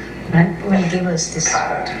sin. Right? Will give us this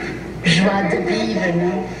joie de vivre,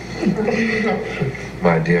 no?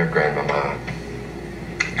 My dear grandmama,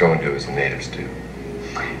 go and do as the natives do.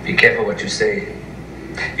 Be careful what you say.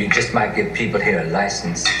 You just might give people here a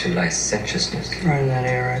license to licentiousness. Right in that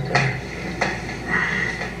air right there.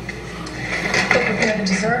 Go prepare the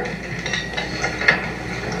dessert.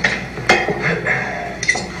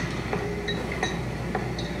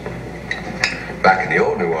 Back in the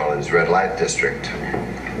old New Orleans red light district,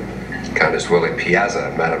 Countess Willie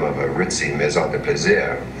Piazza, madam of a ritzy maison de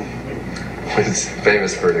plaisir, was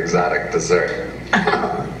famous for an exotic dessert.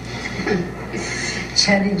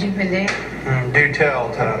 Cherry Jubilee? Do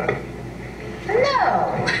tell, Tara.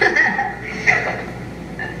 No!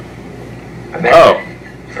 Oh.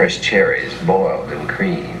 Fresh cherries boiled in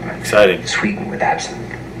cream. Exciting. Sweetened with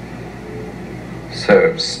absinthe.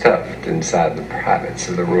 Served stuffed inside the privates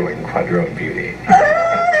of the ruling quadrone beauty.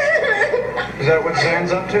 Is that what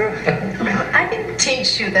Zan's up to? I can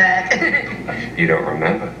teach you that. You don't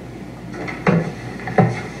remember?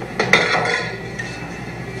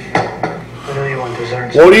 I know you want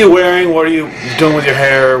desserts. What are you wearing? What are you doing with your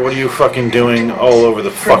hair? What are you fucking doing all over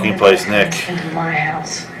the fucking place, Nick? Into my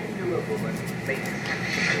house.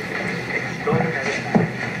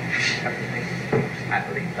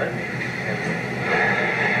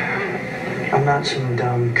 I'm not some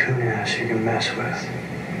dumb coon ass you can mess with.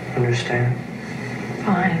 Understand?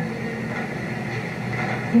 Fine.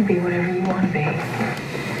 You be whatever you want to be.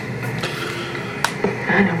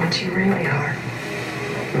 I know what you really are.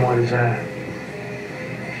 What is that?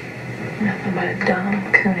 Nothing but a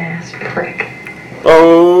dumb, coon-ass prick.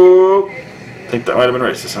 Oh! I think that might have been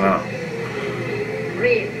racist. I don't know.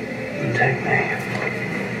 Read. Take me.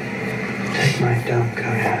 Take my dumb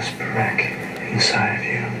coon-ass prick inside of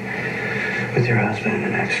you with your husband in the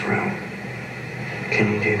next room.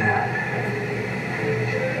 Can you do that?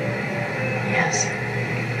 Yes.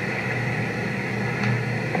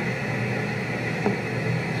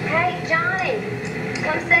 Hey, Johnny,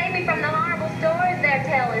 come save me from the horrible stories they're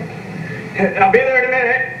telling. I'll be there in a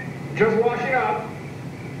minute. Just washing up.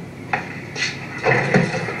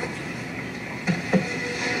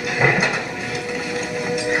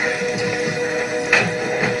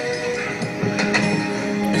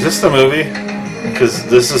 Is this the movie? Because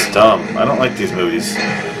this is dumb. I don't like these movies.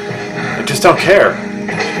 I just don't care.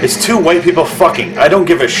 It's two white people fucking. I don't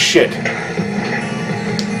give a shit.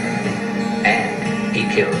 And he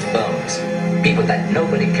kills bums. People that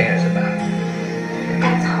nobody cares about.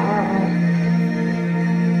 That's horrible.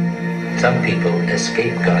 Some people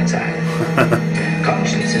escape God's eye.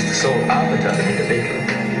 Conscience is the sole arbiter of an individual.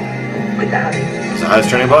 Without it, So how's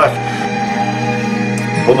turning black?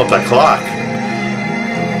 Holding up that clock.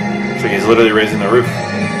 Looks like he's literally raising the roof.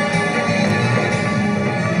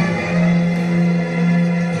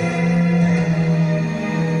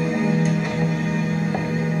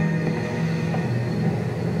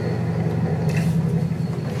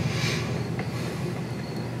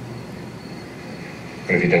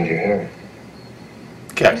 What have you done to your hair?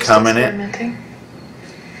 Got cum in it. Experimenting.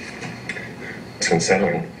 It's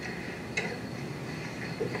unsettling.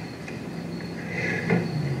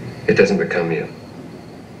 It doesn't become you.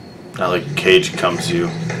 Not like Cage comes to you.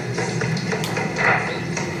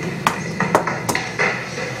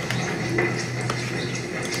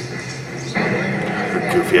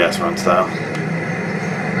 Goofy ass run style.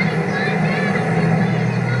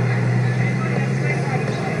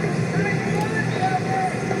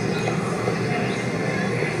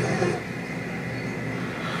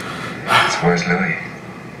 So where's Louis?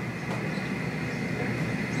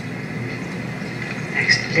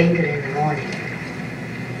 Next later in the morning.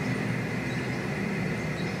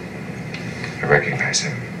 I recognize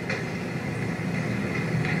him.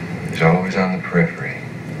 He's always on the periphery.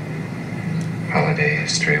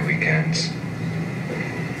 Holidays, stray weekends.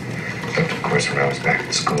 Except, of course, when I was back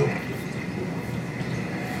at school.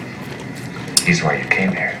 He's why you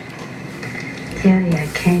came here. Terry, I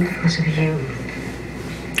came because of you.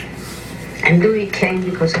 And Louis came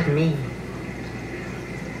because of me.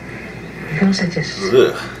 Those are just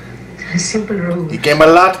Ugh. a simple rules. You came a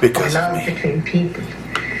lot because of love me. between people.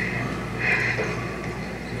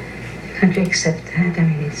 Can't you accept that? I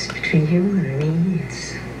mean, it's between you and me.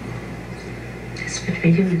 It's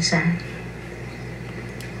between you and Sam.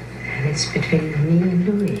 And it's between me and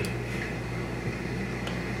Louis.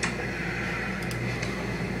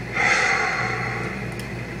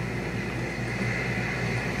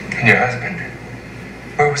 And your husband?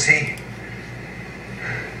 Where was he?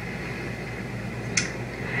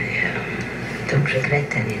 I don't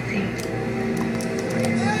regret anything.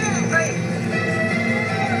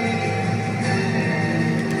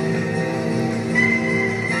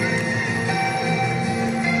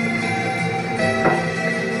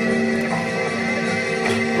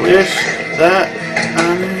 Wish that I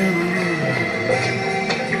knew.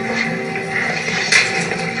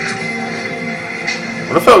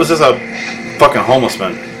 What if I was just a fucking homeless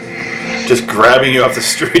man just grabbing you off the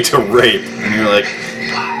street to rape, and you're like,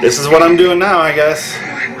 this is what I'm doing now, I guess.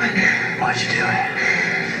 Why'd you do it?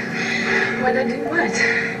 Why'd I do what?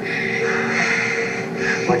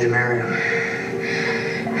 Why'd you marry him?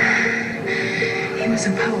 He was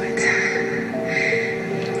a poet.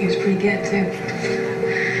 He was pretty good, too.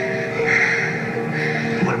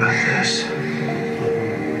 What about this?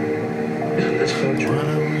 Isn't this poetry? I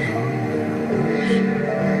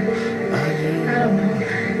don't know.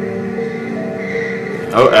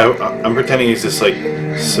 Oh, I'm pretending he's just like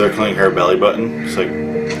circling her belly button. It's like,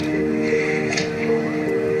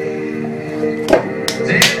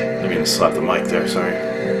 I mean, slap the mic there. Sorry.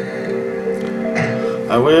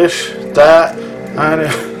 I wish that I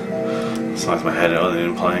knew. As long as my head wasn't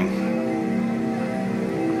even playing.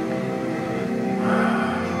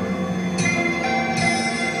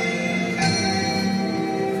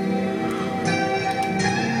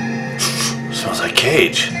 Smells like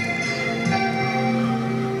Cage.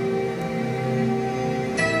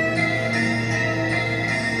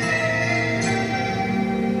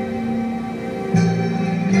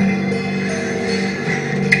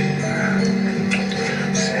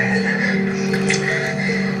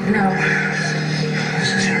 No.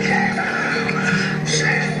 This is your game.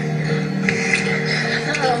 Say it.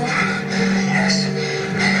 No. Yes.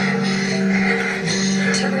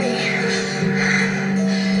 Terry.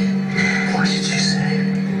 What did you say?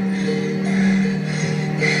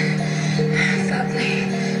 Fuck me.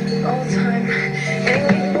 All the time. Any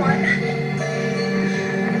way you want.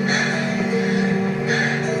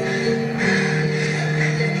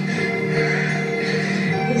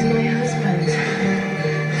 He's my husband.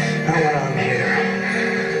 Not when I'm here.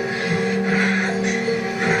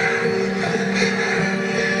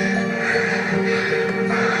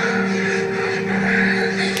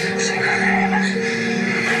 Say my name.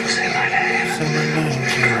 Say my name. Say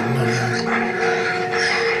my name.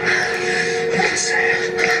 Say it.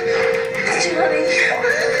 Johnny.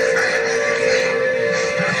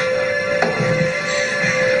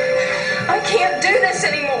 I can't do this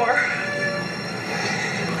anymore.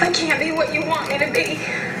 I can't be what you want me to be.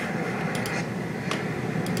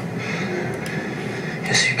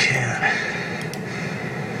 Yes, you can.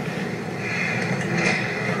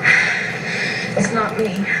 It's not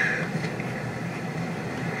me.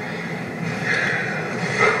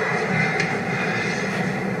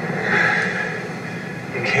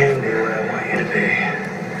 You can be what I want you to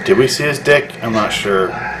be. Did we see his dick? I'm not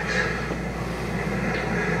sure.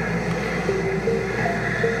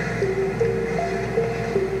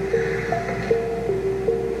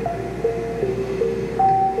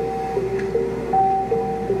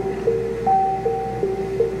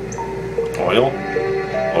 Oil?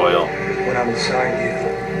 Oil. When I'm beside you,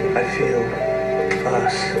 I feel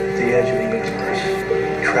us at the edge of the universe,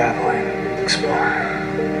 traveling, exploring.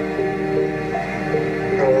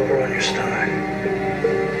 Roll over on your stomach.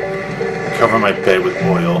 Cover my bed with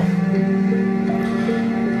oil.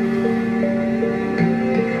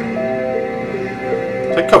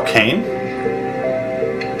 Is that cocaine?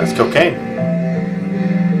 That's cocaine.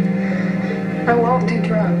 I won't do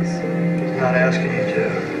drugs. Not asking you to.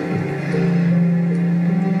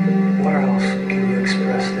 Where else can you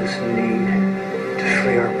express this need to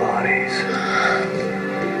free our bodies?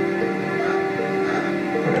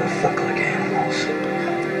 We're gonna fuck like animals.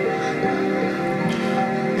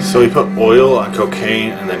 So he put oil on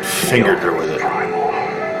cocaine and then fingered her with it.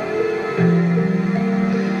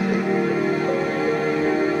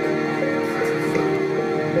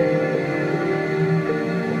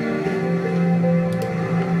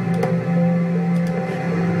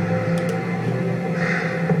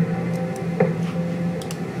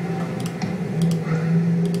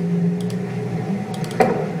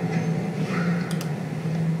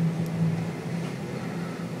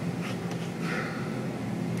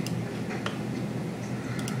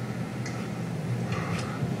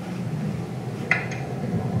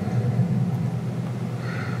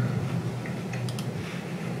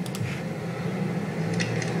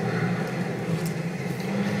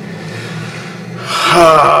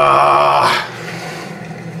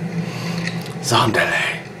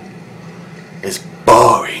 Zondele is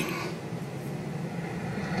boring.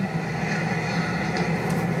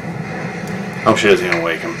 Oh, she doesn't even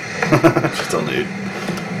wake him. Still nude.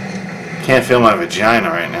 Can't feel my vagina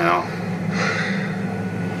right now.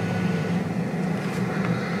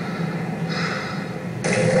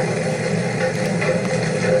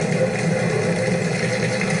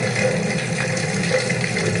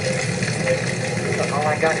 All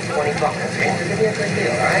I got is 20 bucks. Okay? Give me a good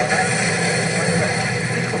deal, all right?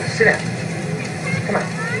 Sit down. Come on.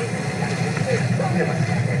 Come on.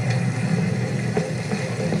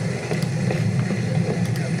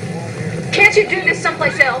 Can't you do this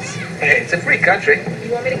someplace else? Hey, it's a free country.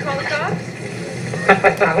 You want me to call the cops?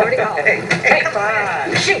 I've already called. Hey, come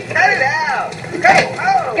on. Shoot! Cut it out. Hey,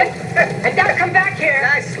 oh! I gotta come back here.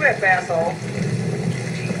 Nice slip, asshole.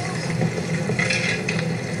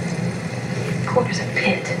 Quarter's a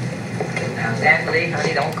pit. Now, Natalie,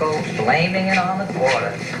 honey, don't go blaming it on the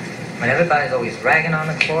quarter. When everybody's always ragging on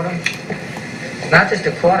the quarter. It's not just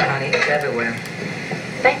a quarter, honey, it's everywhere.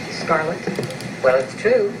 Thank you, Scarlett. Well, it's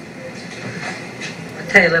true. I'll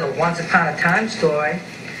tell you a little once upon a time story.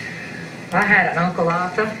 I had an Uncle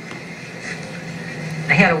Arthur.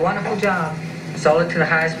 He had a wonderful job. Sold it to the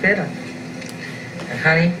highest bidder. And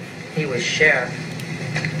honey, he was sheriff.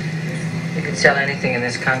 You could sell anything in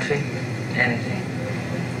this country. Anything.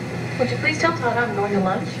 Would you please tell Todd I'm going to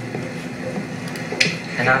lunch?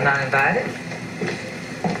 And I'm not invited?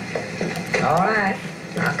 All right.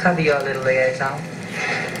 I'll cover your little liaison.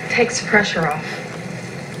 Takes the pressure off.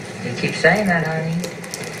 You keep saying that, honey.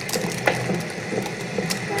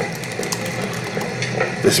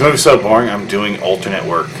 This movie's so boring, I'm doing alternate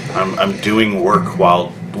work. I'm doing work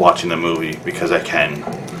while watching the movie because I can.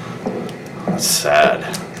 That's sad.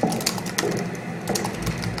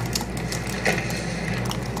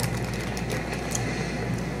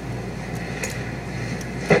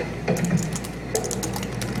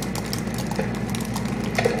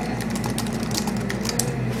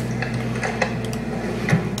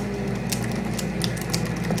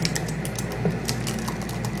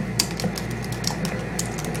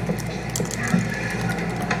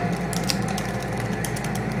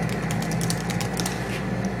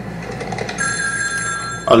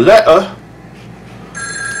 A letter. I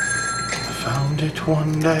found it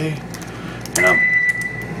one day, and I'm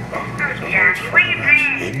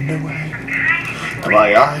hidden away, and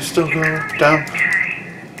my eyes still go down.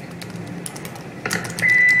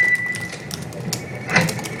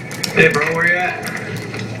 Hey, bro, where you at?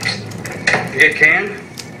 You get canned?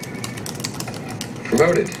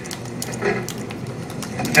 Promoted.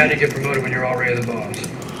 How do you get promoted when you're already the boss?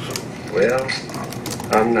 Well,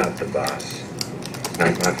 I'm not the boss.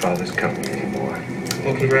 Not my father's company anymore.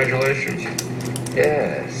 Well, congratulations.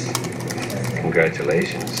 Yes.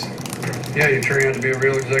 Congratulations. Yeah, you're turning out to be a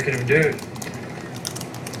real executive dude.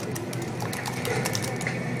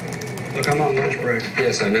 Look, I'm on lunch break.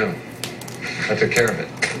 Yes, I know. I took care of it.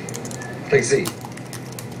 Take a seat.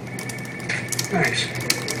 Thanks.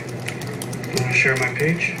 Want to share my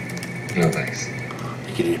peach? No, thanks.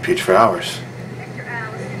 You could eat peach for hours. Mr.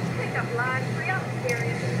 Allison, pick up line 3 on the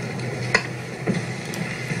stereo.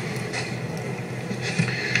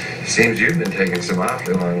 Seems you've been taking some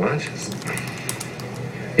awfully long lunches.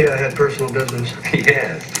 Yeah, I had personal business.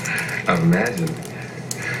 Yes, I imagine.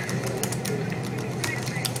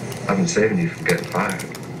 I've been saving you from getting fired.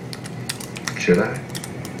 Should I?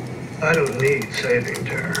 I don't need saving,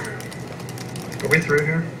 Tara. Are we through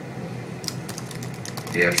here?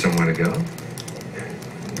 Do you have somewhere to go?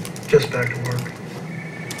 Just back to work.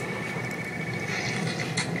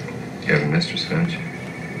 You have a mistress, don't you?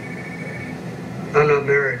 I'm not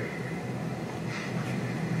married.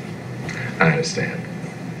 I understand.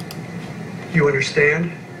 You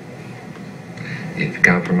understand? If you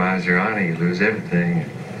compromise your honor, you lose everything.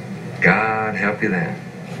 God help you then.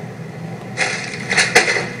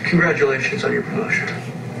 Congratulations on your promotion.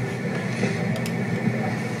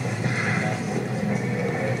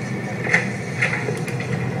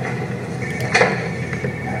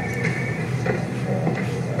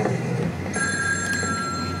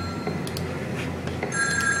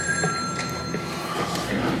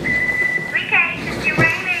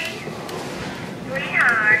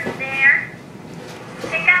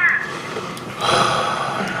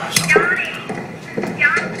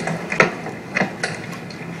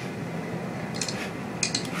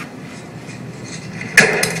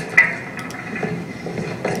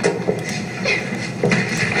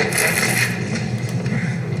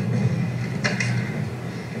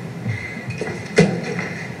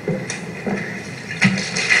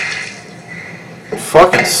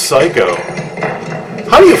 Fucking psycho.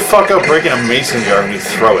 How do you fuck up breaking a mason jar when you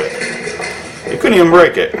throw it? You couldn't even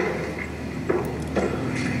break it.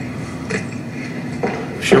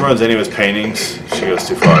 If she ruins any of his paintings, she goes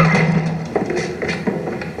too far.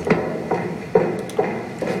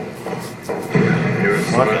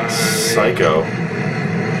 Fucking psycho.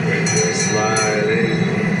 Smiling,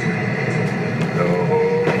 the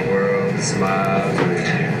whole world smiles with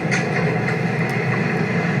you.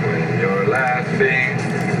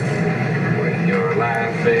 When you're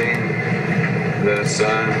laughing, the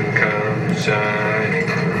sun comes shining.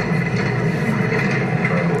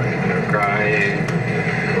 But when you're crying,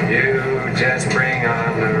 you just bring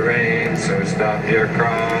on the rain. So stop your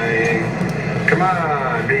crying. Come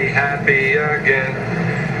on, be happy again.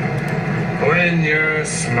 When you're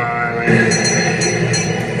smiling.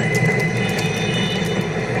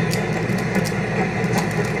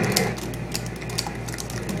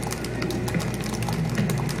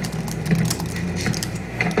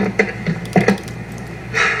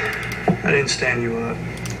 I didn't stand you up.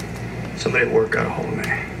 Somebody at work got a hold of me.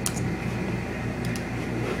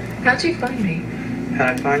 How'd you find me?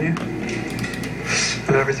 How'd I find you?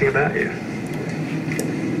 I know everything about you.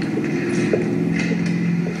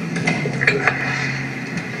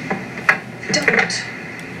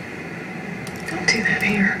 Don't do that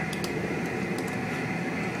here.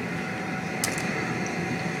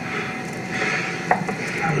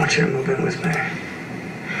 I want you to move in with me.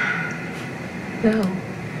 No.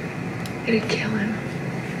 It'd kill him.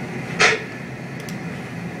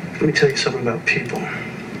 Let me tell you something about people.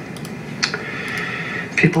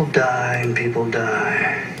 People die and people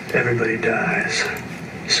die. Everybody dies.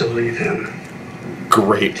 So leave him.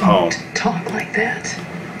 Great poem. Don't talk like that.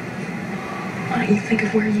 Why don't you think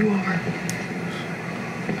of where you are?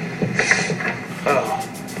 Oh.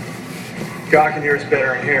 God can hear us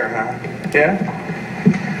better in here, huh? Yeah?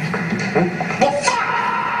 Huh? Well,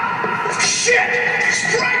 fuck! Shit!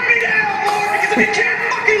 Strike me down, Lord, because if you can't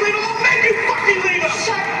fucking leave him, I'll make you fucking leave him!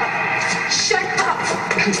 Shut up!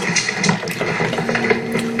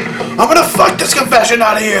 I'm gonna fuck this confession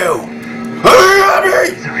out of you! The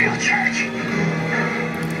real church.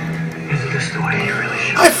 Isn't this the way you really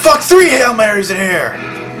should? I fucked 3 Hail Marys in here!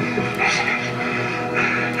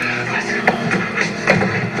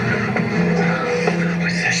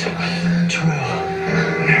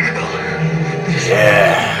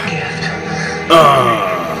 Yeah.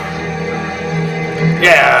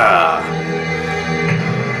 Yeah.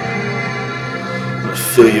 I'm gonna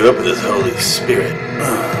fill you up with this Holy Spirit.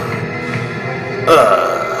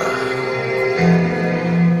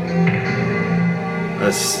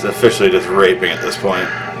 That's officially just raping at this point.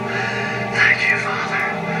 Thank you, Father.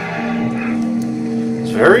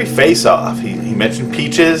 It's very face-off. He mentioned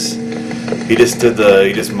peaches. He just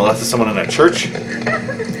molested someone in a church.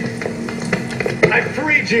 I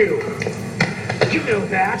freed you! You know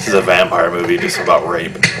that. This is a vampire movie just about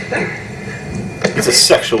rape. It's a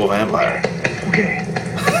sexual vampire. Okay.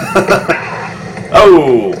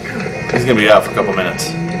 Oh! He's gonna be out for a couple minutes.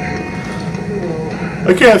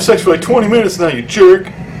 I can't have sex for like 20 minutes now, you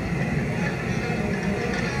jerk!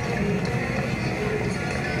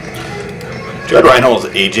 Judd Reinhold's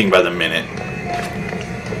aging by the minute.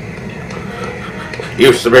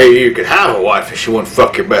 Used to be you could have a wife if she wouldn't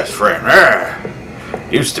fuck your best friend.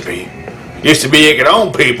 Used to be. Used to be you could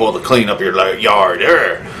own people to clean up your yard.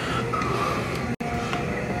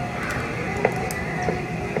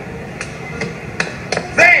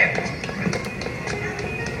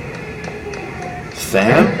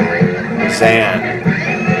 Sam? Sam.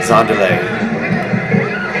 Zondelay.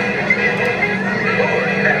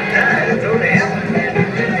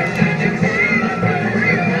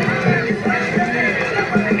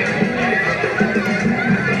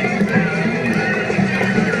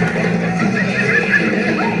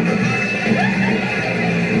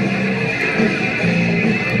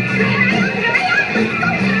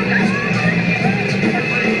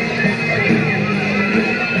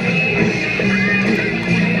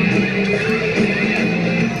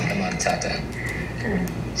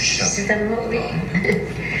 C'est un mauvais.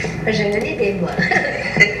 J'ai une idée, moi.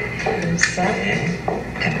 Ça.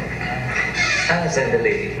 How's that the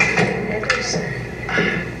lady?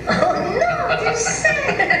 Oh non, tu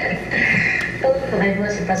sais. Oh, pour moi,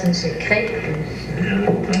 c'est pas un secret.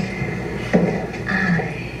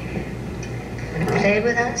 Play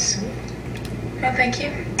with us? No, thank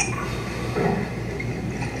you.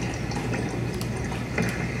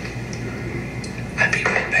 I'll be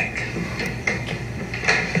right back.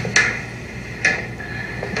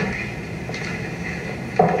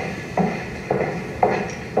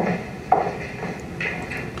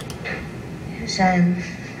 Sam.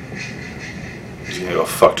 He's gonna go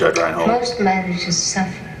fuck Judge Reinhold. Most marriages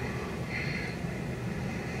suffer.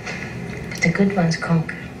 But the good ones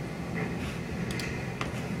conquer.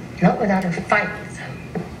 Not without a fight,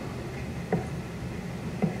 though.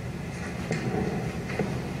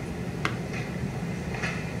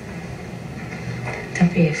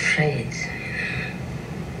 Don't be afraid.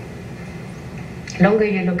 The longer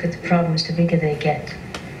you look at the problems, the bigger they get.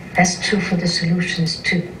 That's true for the solutions,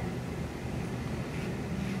 too.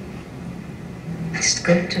 Just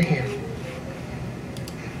go to him.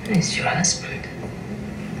 He's your husband.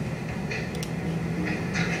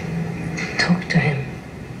 Talk to him.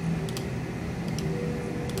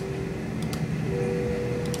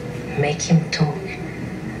 Make him talk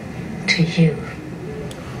to you.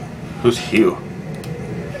 Who's Hugh?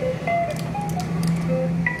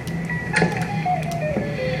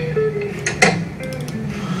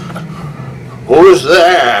 Who's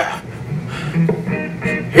there?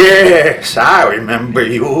 Yes, I remember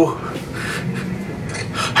you.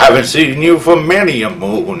 Haven't seen you for many a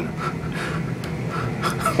moon.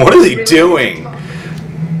 What is he doing?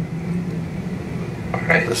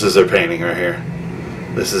 Alright. This is their painting right here.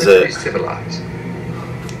 This is Let's be it. civilized.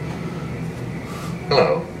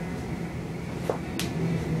 Hello.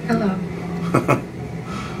 Hello.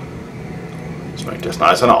 Let's make this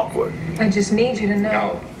nice and awkward. I just need you to know.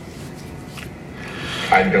 No.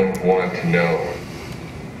 I don't want to know.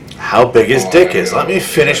 How big his All dick I is. know Let me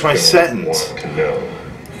finish my I don't sentence. want to know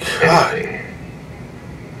God. anything.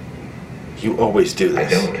 You always do I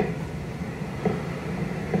this. don't.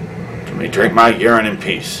 Let me drink my urine in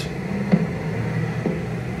peace.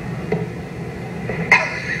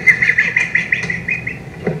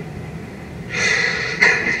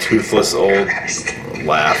 Toothless old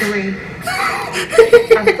laugh. Three.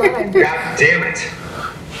 I thought I God damn it.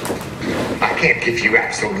 I can't give you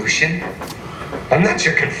absolution. I'm not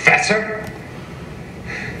your confessor.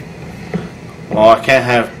 Well, I can't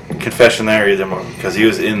have confession there either because he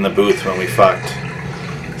was in the booth when we fucked.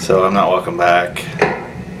 So I'm not welcome back.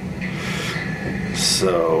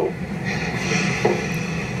 So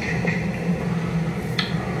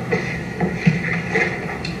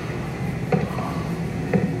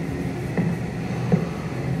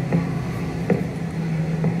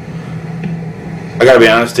I gotta be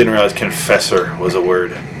honest, didn't realize confessor was a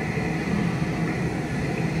word.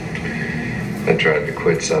 I tried to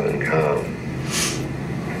quit Southern Com.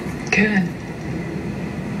 Good.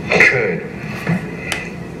 Good.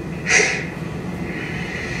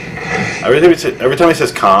 Every time he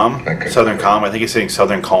says calm, Southern calm, I think he's saying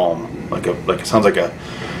Southern calm. Like it sounds like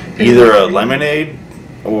either a lemonade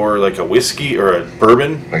or like a whiskey or a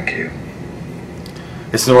bourbon. Like you.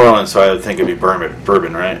 It's New Orleans, so I would think it'd be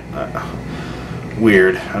bourbon, right?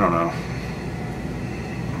 Weird. I don't know.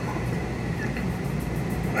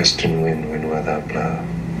 Western wind when weather blow.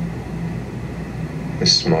 The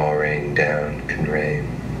small rain down can rain.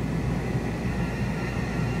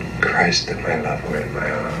 Christ that my love were in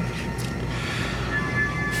my arms.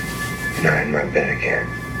 Now in my bed again.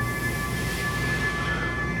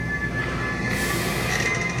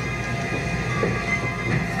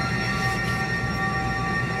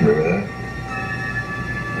 Remember that?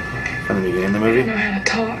 From the beginning of the We movie? don't know how to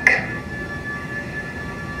talk.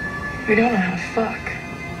 We don't know how to fuck.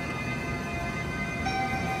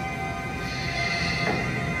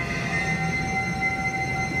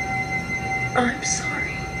 I'm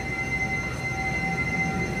sorry.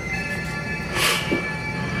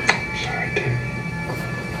 Sorry, too.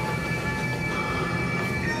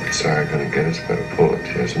 Sorry, gonna get us but a pool of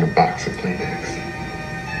tears and a box of Kleenex.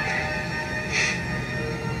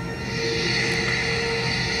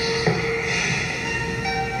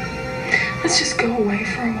 Let's just go away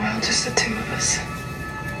for a while, just the two of us.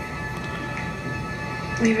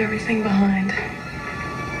 Leave everything behind.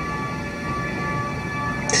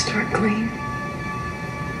 Start clean.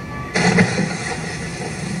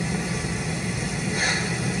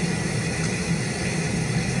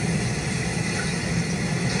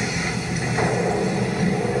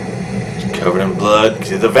 Covered in blood, 'cause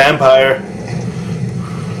he's a vampire.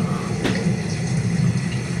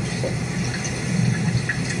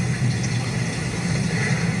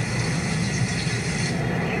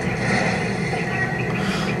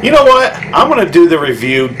 You know what? I'm gonna do the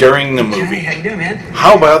review during the movie. Hey, how you doing, man?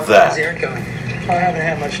 How about How's that? Eric going? I haven't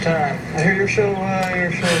had much time. I hear your show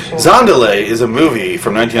sold. Zondale is a movie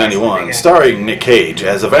from 1991 starring Nick Cage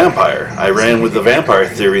as a vampire. I ran with the vampire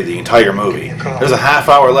theory the entire movie. There's a half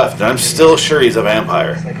hour left, and I'm still sure he's a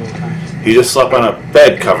vampire. He just slept on a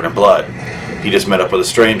bed covered in blood. He just met up with a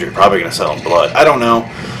stranger, probably gonna sell him blood. I don't know.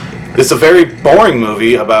 It's a very boring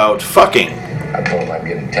movie about fucking. I told him I'd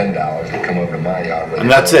give him $10 to come over to my yard. And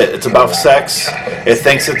that's it. It's about sex. It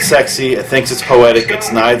thinks it's sexy. It thinks it's poetic.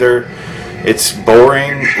 It's neither. It's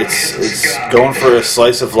boring. It's going for a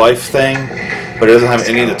slice of life thing, but it doesn't have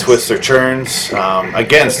any of the twists or turns.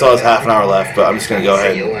 Again, it still has half an hour left, but I'm just going to go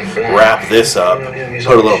ahead and wrap this up.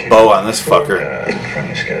 Put a little bow on this fucker.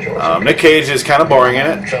 Nick Cage is kind of boring in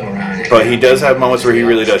it, but he does have moments where he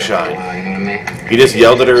really does shine. He just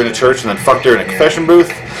yelled at her in a church and then fucked her in a confession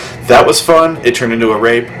booth. That was fun. It turned into a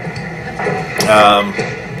rape.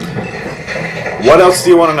 What else do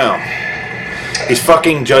you want to know? He's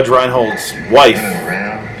fucking Judge Reinhold's wife,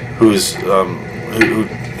 who's who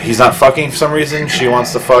he's not fucking for some reason. She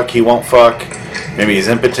wants to fuck. He won't fuck. Maybe he's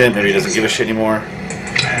impotent. Maybe he doesn't give a shit anymore.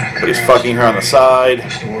 But he's fucking her on the side,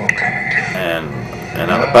 and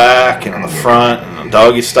on the back, and on the front, and on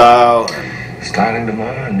doggy style. And starting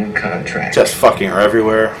tomorrow, a new contract. Just fucking her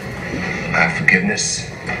everywhere. My forgiveness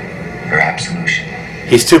or absolution.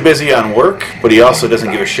 He's too busy on work, but he also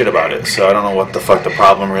doesn't give a shit about it. So I don't know what the fuck the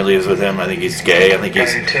problem really is with him. I think he's gay. I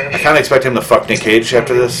kind of expect him to fuck Nick Cage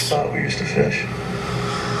after this. We used to fish.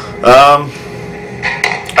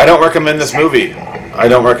 I don't recommend this movie.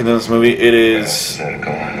 It is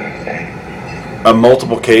a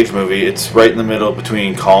multiple Cage movie. It's right in the middle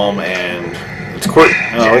between Calm and it's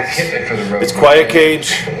Quiet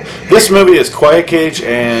Cage. This movie is Quiet Cage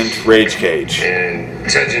and Rage Cage. And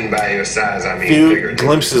judging by your size, I mean, few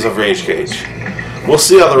glimpses of Rage Cage. We'll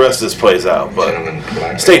see how the rest of this plays out, but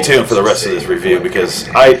stay tuned for the rest of this review because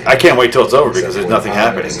I can't wait till it's over because there's nothing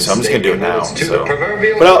happening. So I'm just gonna do it now. So,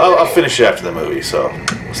 but I'll finish it after the movie. So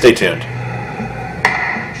stay tuned.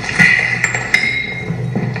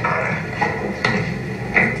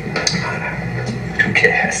 Who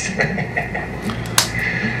cares?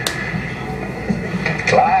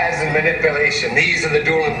 Lies and manipulation. These are the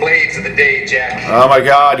dueling blades of the day, Jack. Oh my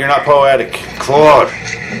God, you're not poetic, Claude.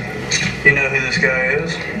 You know who this guy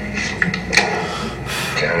is?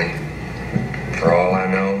 Johnny, for all I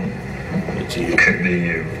know, it's you. Could be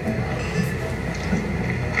you.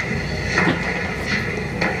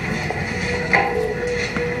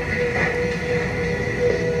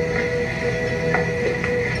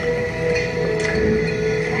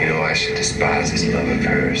 You know, I should despise this love of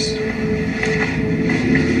hers.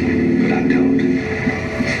 But I don't.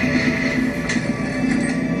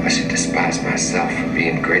 I should despise myself for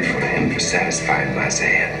being grateful to him for satisfying my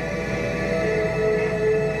Zan.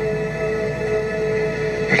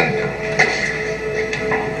 But I don't.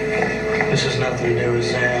 This has nothing to do with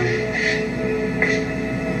Zan.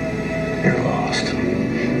 You're lost.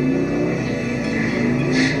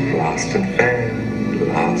 Lost and found.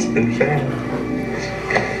 Lost and found.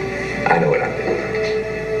 I know what I'm doing.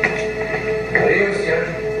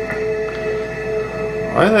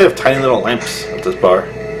 Why do they have tiny little lamps at this bar?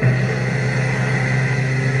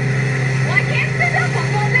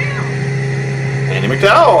 Andy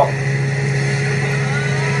McDowell.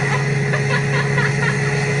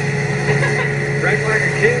 Drank like a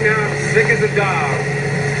king, now I'm sick as a dog.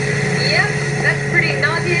 Yep, that's a pretty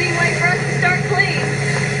nauseating way for us to start clean.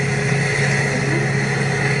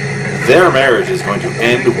 Their marriage is going to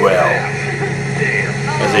end well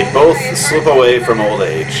as they both slip away from old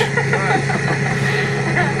age.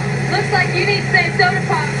 Looks like you need some soda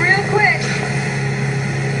pop real quick.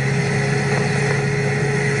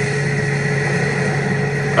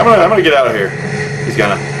 I'm gonna get out of here. He's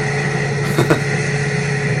gonna.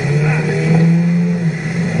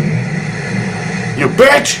 You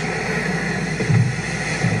bitch!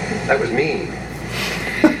 That was mean.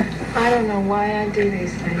 I don't know why I do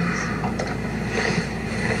these things.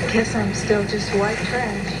 Guess I'm still just white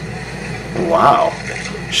trash. Wow,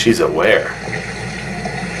 she's aware.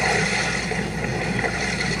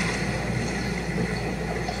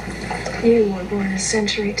 You were born a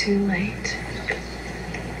century too late.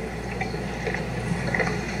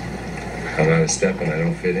 I'm out of step and I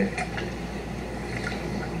don't fit in.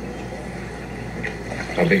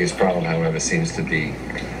 My biggest problem, however, seems to be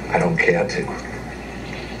I don't care to.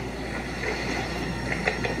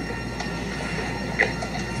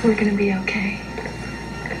 We're gonna be okay.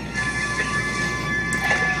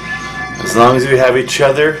 As long as we have each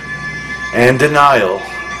other and denial,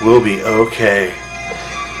 we'll be okay.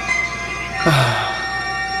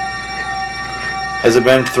 Has it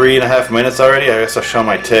been 3.5 minutes already? I guess I'll show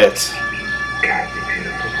my tits. God, you're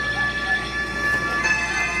beautiful.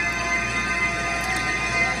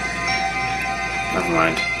 Never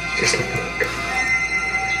mind. Just look.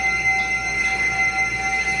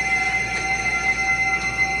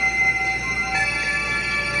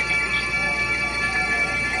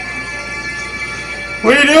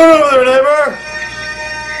 What are you doing over there, neighbor?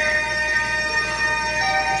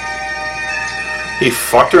 He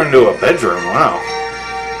fucked her into a bedroom. Wow.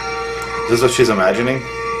 Is this what she's imagining?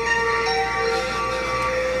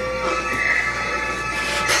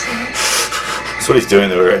 That's what he's doing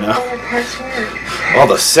to her right now. All our parts work. All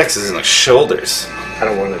the sex is in the shoulders. I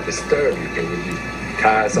don't want to disturb you. Would you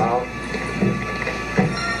tie us off?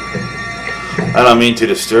 I don't mean to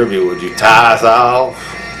disturb you. Would you tie us off?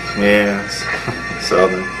 Yes.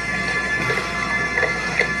 Southern.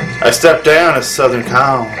 I stepped down as Southern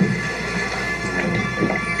calm.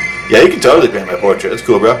 Yeah, you can totally paint my portrait. That's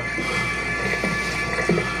cool, bro.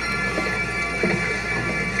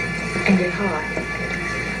 And get hot.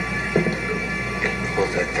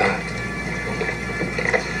 What's that thought?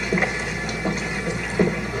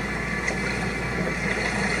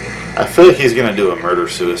 I feel like he's gonna do a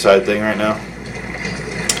murder-suicide thing right now.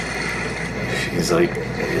 He's like,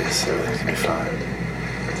 yes, everything's gonna be fine.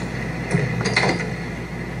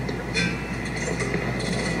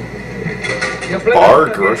 Bar,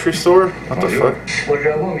 grocery store? What the fuck?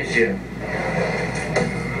 Bonjour, monsieur.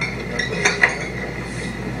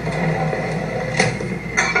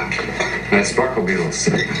 That sparkle be a little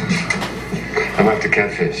sick. How about the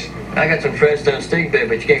catfish? I got some fresh done steak there,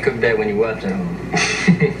 but you can't cook that when you watch at home.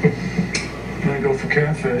 I go for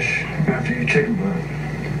catfish after you chicken blood.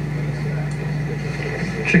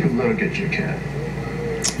 Chicken blood will get you a cat.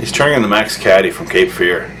 He's turning the Max Caddy from Cape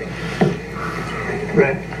Fear.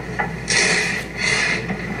 Right.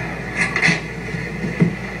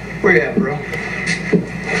 Where you at, bro?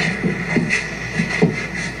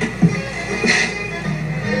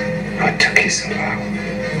 What took you so long?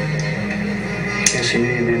 Guess you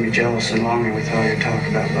knew you made me jealous and longer with all your talk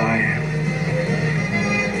about buying.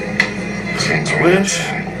 Wish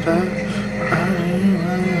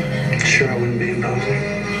Sure I wouldn't be imposing.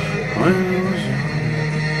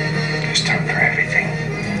 There's time for everything.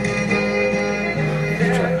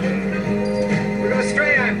 Look at the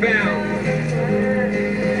stray I found.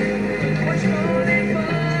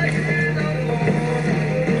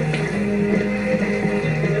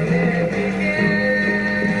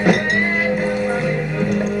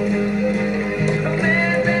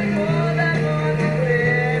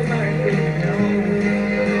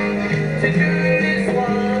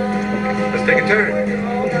 Let's take a turn.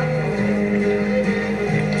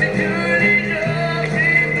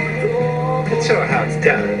 Let's show how it's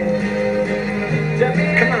done.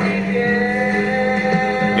 Come on.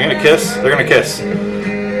 You gonna kiss? They're gonna kiss.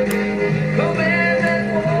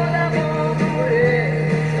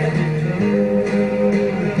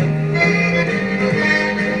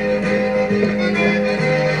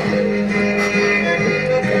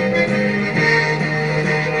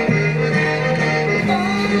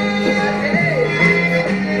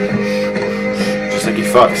 Just like he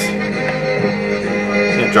fucks.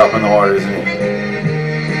 He's gonna drop in the water, isn't he?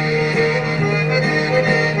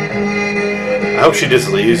 I hope she just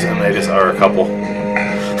leaves and they just are a couple.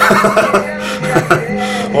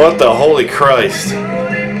 What the holy Christ?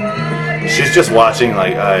 She's just watching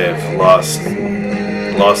like I have lost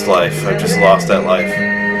life. I've just lost that life.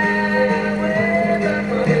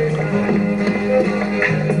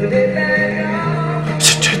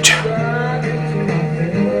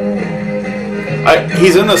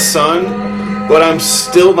 He's in the sun, but I'm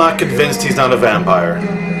still not convinced he's not a vampire.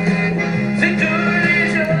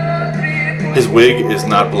 His wig is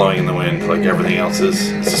not blowing in the wind like everything else is.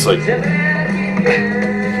 It's just like...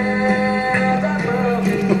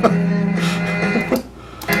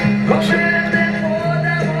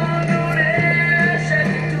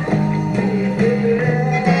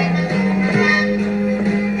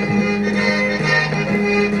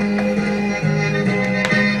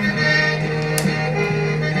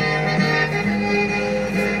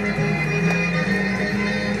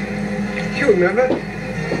 You remember?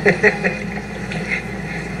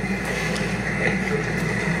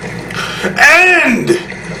 End!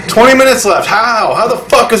 20 minutes left. How? How the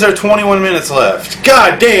fuck is there 21 minutes left?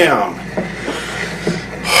 God damn!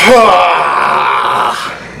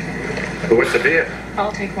 But what's the beer?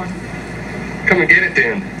 I'll take one. Come and get it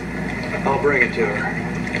then. I'll bring it to her.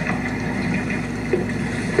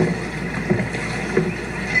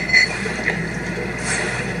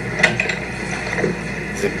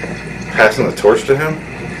 Is he passing the torch to him?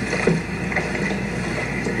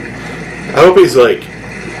 I hope he's like,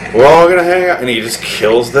 we're all gonna hang out, and he just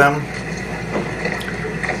kills them.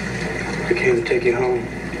 I came to take you home.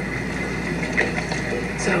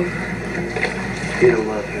 It's over. You don't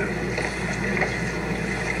love him.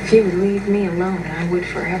 If you would leave me alone, I would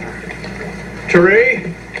forever.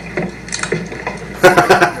 Therese?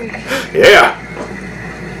 Yeah.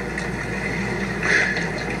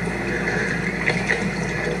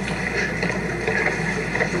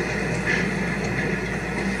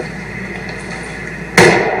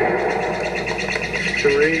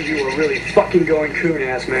 believe you were really fucking going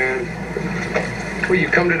coon-ass, man. Well, you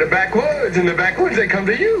come to the backwoods, and the backwoods, they come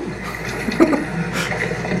to you.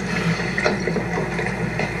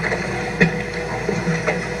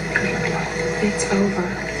 It's over.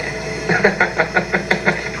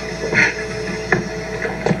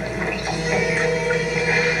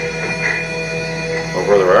 Or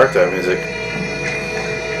Brother Art that music.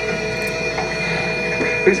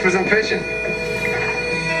 Who's for some fishing?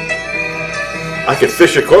 I could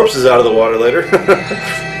fish your corpses out of the water later.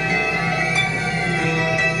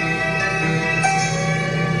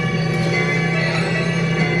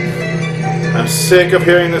 I'm sick of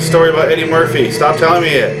hearing this story about Eddie Murphy. Stop telling me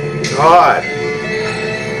it. God.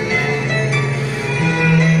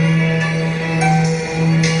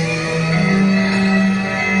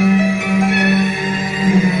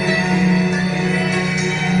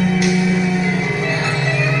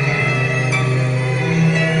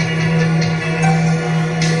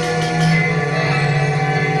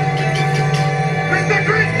 Mr.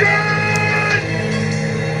 Christian!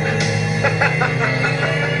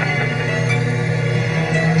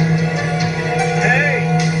 Hey,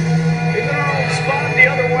 isn't our old spot the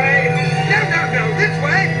other way? No, this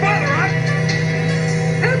way, further up.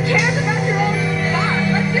 Who cares about your old spot?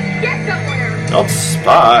 Let's just get somewhere. Old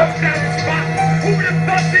spot. That spot. Who would have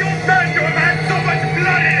thought the old man to have had so much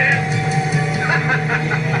blood in him?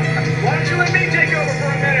 Why don't you let me take over for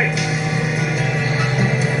a minute?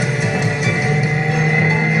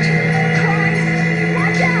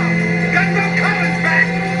 Watch out! Gunboat Collins back.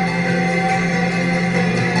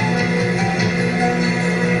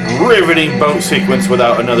 Riveting boat sequence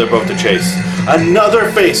without another boat to chase. Another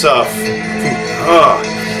face-off. Ugh.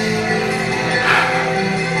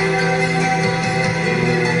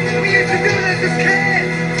 We used to do this as kids.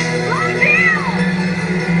 Slow down!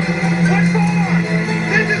 What for?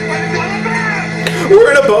 This is what it's all about. We're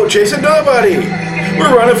in a boat chasing nobody.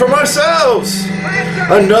 We're running from ourselves.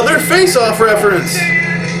 Another face-off reference.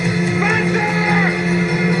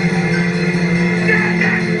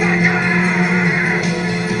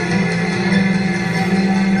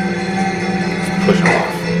 Push him off.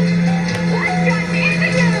 What's got into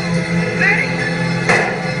you?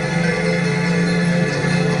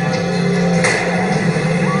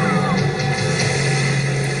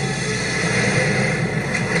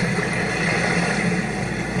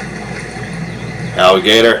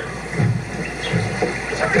 Alligator.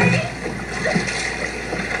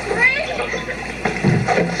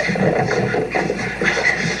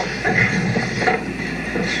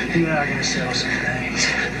 You and I are gonna settle some things,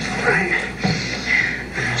 right?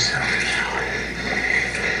 We're gonna settle it now.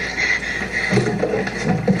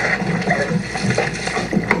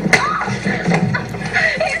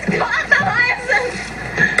 He's caught the hyacinth!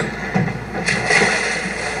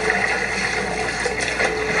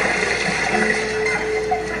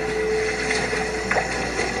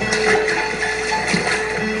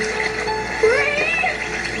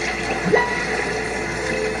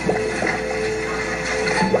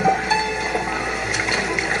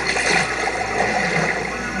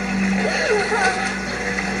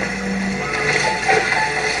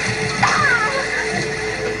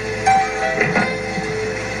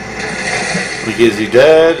 Is he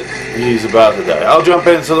dead? He's about to die. I'll jump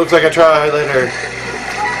in so it looks like I tried later.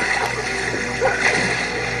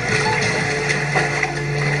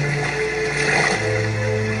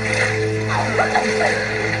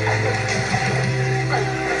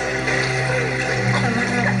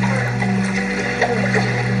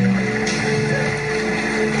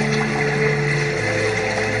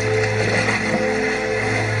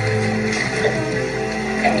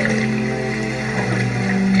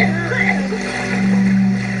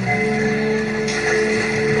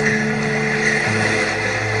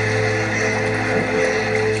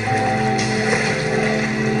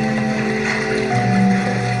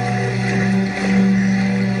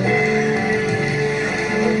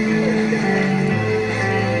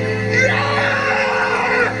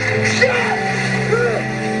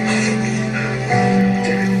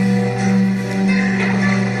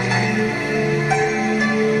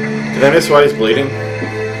 Did I miss why he's bleeding?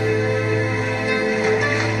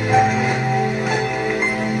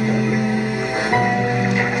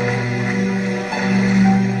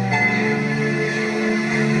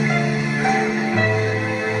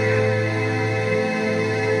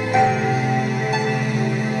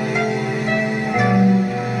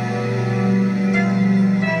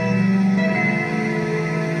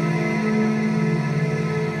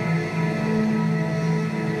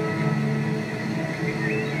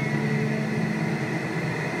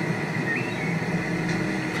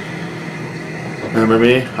 Remember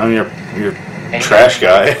me? I'm your Trash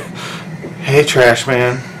guy. Hey, trash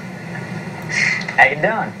man. How you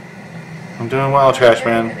doing? I'm doing well, trash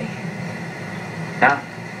man. No?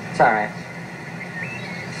 It's alright.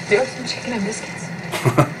 Do you have some chicken and biscuits?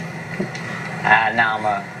 No, I'm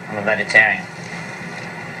a vegetarian.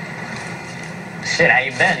 Shit, how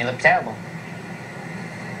you been? You look terrible.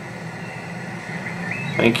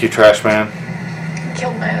 Thank you, trash man. I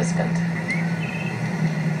killed my husband.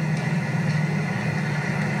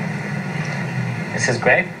 This is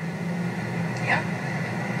great. Yeah.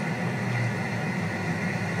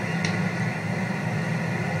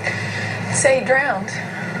 Say he drowned.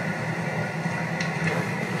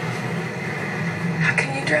 How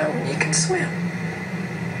can you drown when you can swim?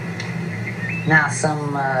 Now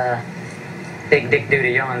some big dick dude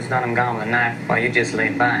of yours done him gone with a knife while you just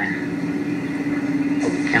laid by.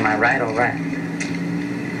 Am I right or right?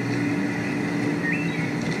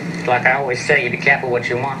 Like I always say, you be careful what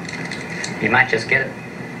you want. You might just get it.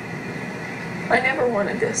 I never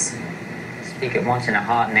wanted this. Speak it once in a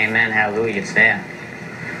heart and amen, hallelujah, it's there.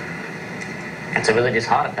 It's a religious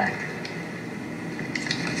heart attack.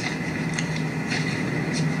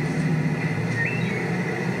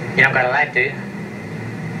 You don't got a life, do you?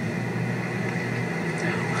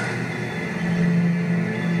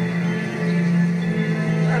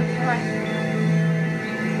 I'm fine.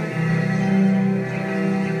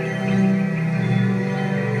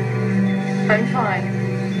 I'm fine.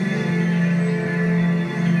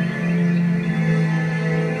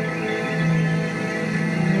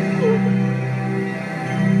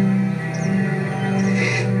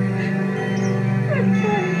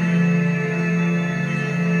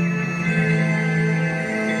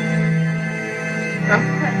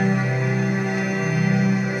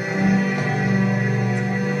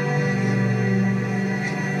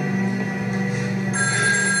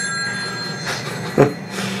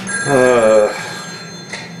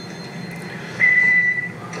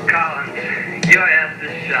 Collins, your ass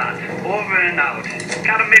is shot. Over and out.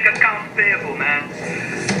 Gotta make accounts payable, man.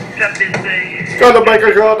 Except they say... Gotta make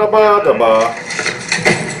a gotta.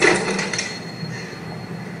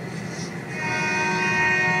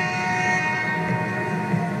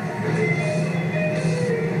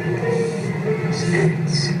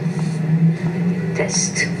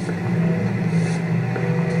 Test.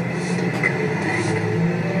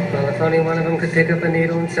 Well, if only one of them could pick up a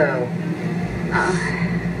needle and sew.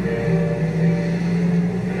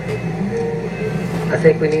 I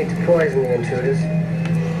think we need to poison the intruders.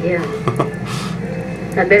 Yeah.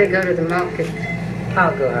 I better go to the market.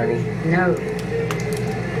 I'll go, honey. No.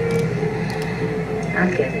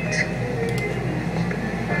 I'll get it.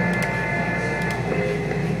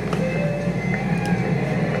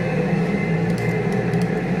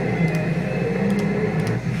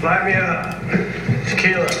 Fly me up.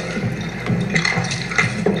 Tequila.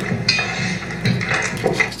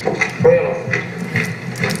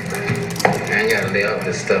 Man, you gotta lay off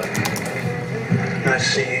this stuff. Nice to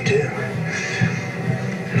see you too.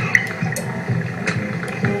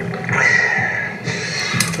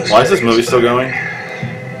 Why is this movie still going?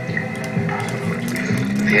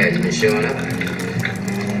 Yeah, you been showing up?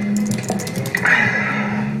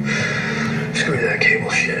 Screw that cable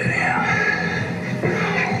shit anyhow.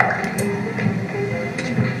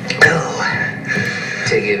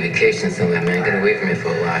 Take your vacation somewhere, man. Get away from it for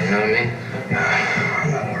a while, you know what I mean? I'm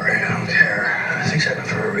not worried. I don't care. Things happen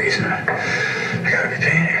for a reason. I gotta be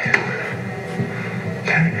painted.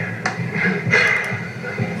 Okay?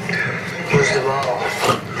 Most of all.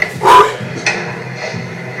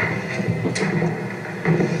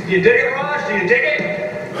 Do you dig it, Raj? Do you dig it?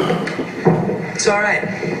 It's all right.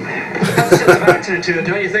 Have a sense of attitude,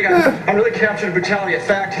 don't you think? I'm really capturing the brutality of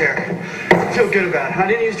fact here. I feel good about it. I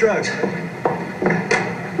didn't use drugs.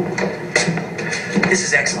 This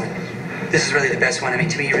is excellent. This is really the best one. I mean,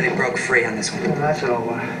 to me, you really broke free on this one. Well, that's all.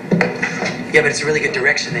 Yeah, but it's a really good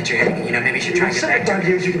direction that you're heading. You know, maybe you should try and get back to it.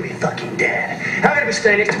 years, you can be fucking dead. How can I be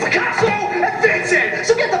staying next to Picasso and Vincent?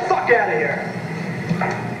 So get the fuck out of here.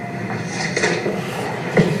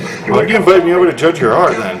 Why'd you invite me over to judge your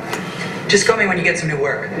art then? Just call me when you get some new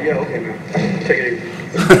work. Yeah, okay, man. Take it easy.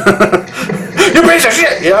 You piece of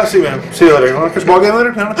shit! Yeah, I'll see you, man. See you later. You want to catch a ball game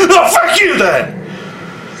later? No, fuck you then!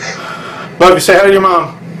 Love you. Say hi to your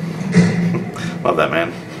mom. Love that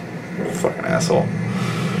man. Fucking asshole.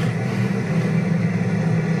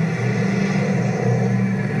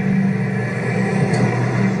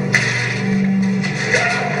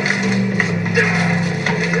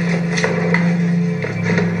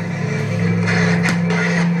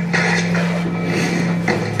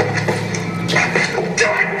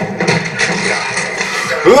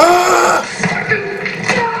 Ah!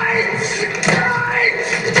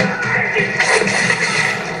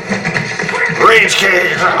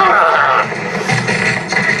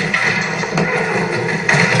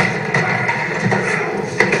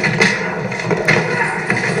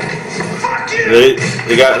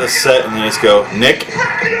 They got the set and they just go, Nick,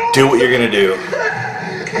 do what you're gonna do.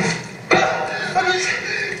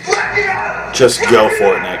 Just go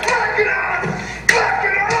for it, Nick.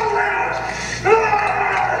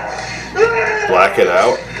 Black it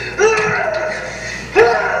out.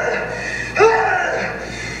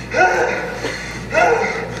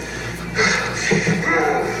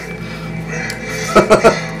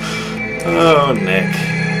 Oh, Nick.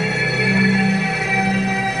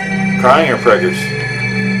 Crying or preggers?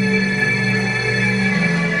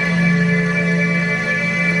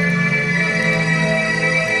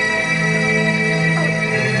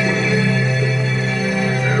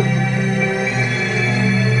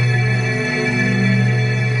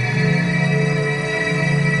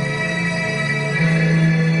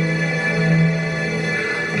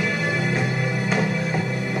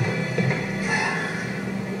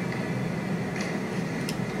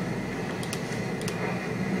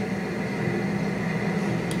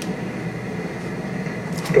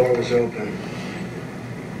 The door was open.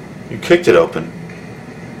 You kicked it open.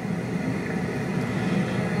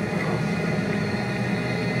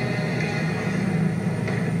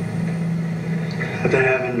 I've been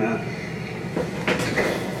having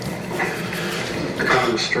kind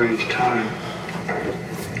of a strange time.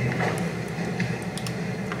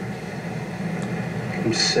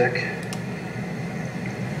 I'm sick.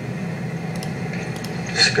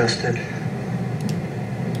 Disgusted.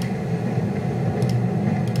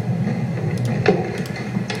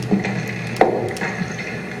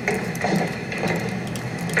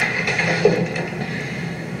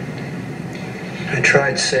 I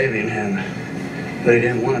tried saving him, but he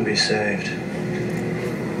didn't want to be saved.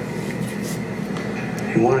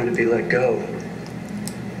 He wanted to be let go.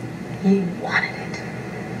 You wanted it.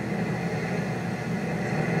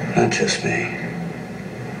 Not just me.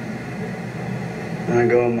 When I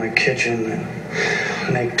go in my kitchen and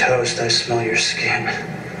make toast, I smell your skin.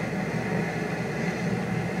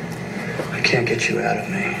 I can't get you out of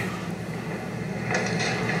me.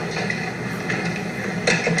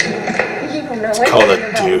 You don't know It's called a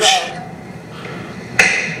anything douche.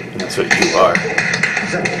 That's what you are.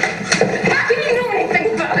 How can you know anything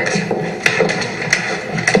about it?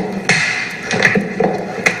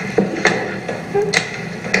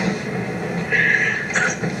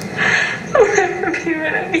 I'll never be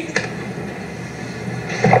rid of you.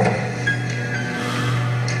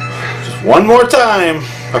 Just one more time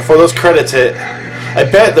before those credits hit. I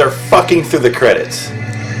bet they're fucking through the credits.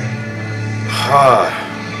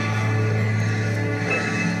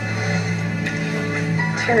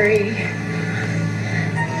 Terry.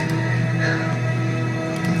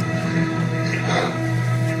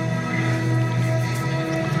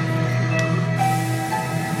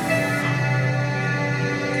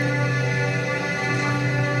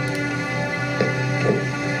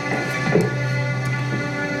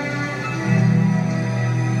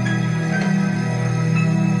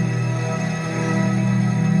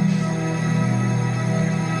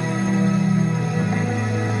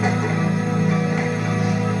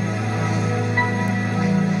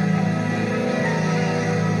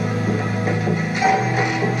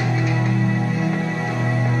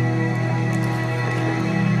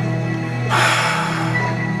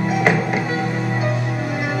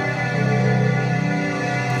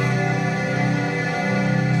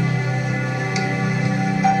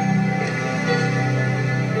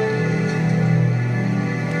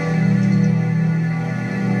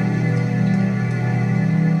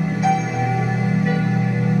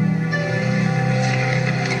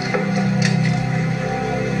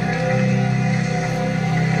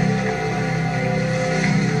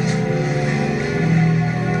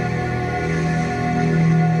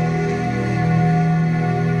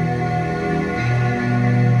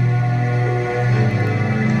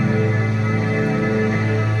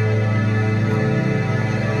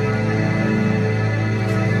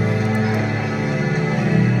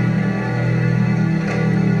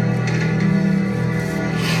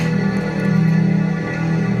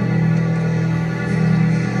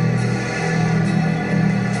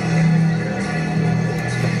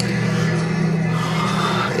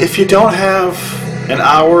 If you don't have an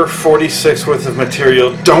hour 46 worth of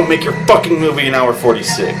material, don't make your fucking movie an hour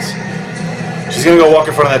 46. She's gonna go walk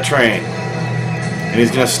in front of that train, and he's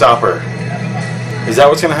gonna stop her. Is that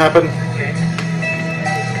what's gonna happen?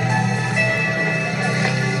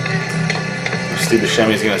 Steve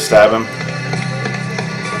Buscemi's gonna stab him.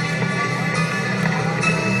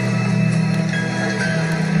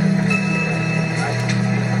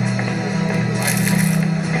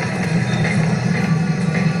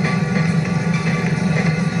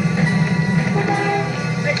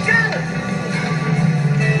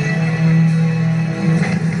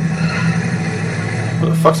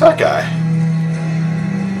 fuck's that guy?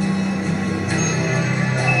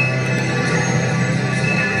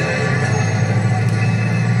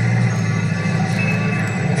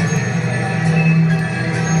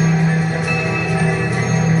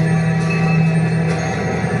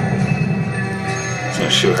 He's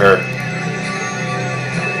gonna shoot her.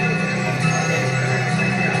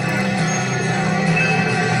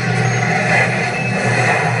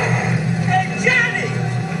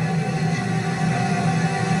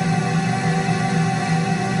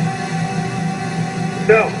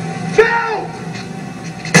 No! No!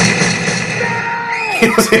 He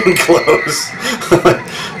wasn't even close.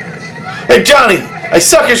 Hey Johnny, I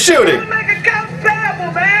suck at shooting. Make a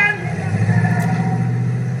comparable, man!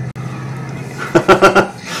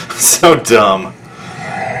 So dumb.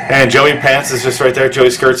 And Joey Pants is just right there. Joey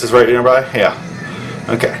Skirts is right nearby. Yeah.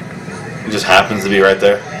 Okay. It just happens to be right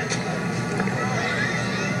there.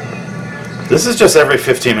 This is just every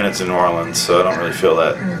 15 minutes in New Orleans, so I don't really feel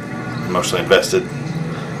that emotionally invested.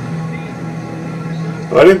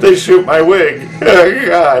 Why didn't they shoot my wig? Oh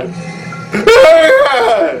God. Oh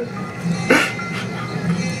God.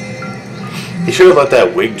 He should have let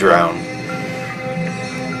that wig drown.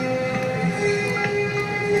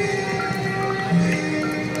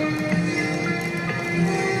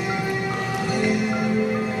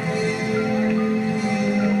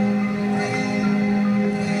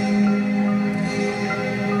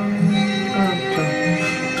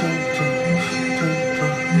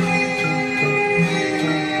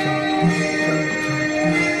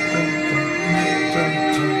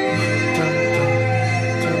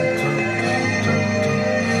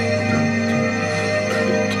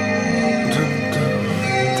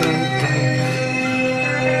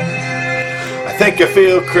 I think I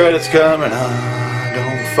feel credits coming on.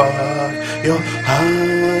 Don't fuck your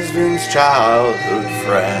husband's childhood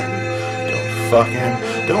friend.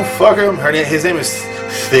 Don't fuck him. His name is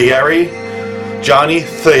Thierry. Johnny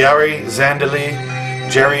Thierry Zandali.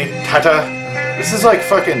 Jerry Tata. This is like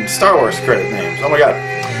fucking Star Wars credit names. Oh my God.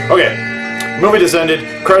 Okay. Movie just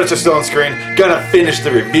ended. Credits are still on screen. Gonna finish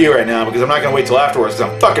the review right now because I'm not gonna wait till afterwards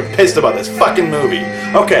because I'm fucking pissed about this fucking movie.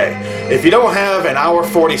 Okay, if you don't have an hour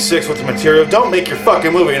 46 with the material, don't make your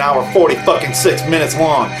fucking movie an hour 46 minutes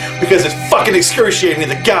long because it's fucking excruciating to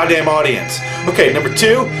the goddamn audience. Okay, number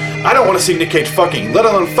 2, I don't want to see Nick Cage fucking, let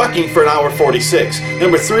alone fucking for an hour 46.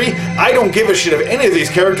 Number 3, I don't give a shit if any of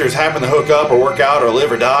these characters happen to hook up or work out or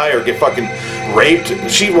live or die or get fucking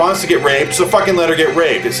raped. She wants to get raped, so fucking let her get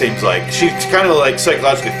raped, it seems like. She's kind of like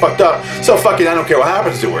psychologically fucked up, so fucking I don't care what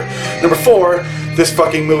happens to her. Number 4, this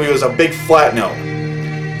fucking movie was a big flat note.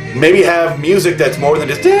 Maybe have music that's more than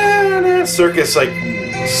just circus, like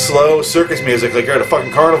slow circus music, like you're at a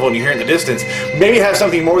fucking carnival and you hear it in the distance. Maybe have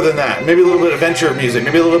something more than that. Maybe a little bit of adventure music.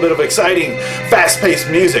 Maybe a little bit of exciting, fast-paced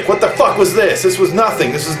music. What the fuck was this? This was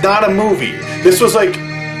nothing. This is not a movie. This was like...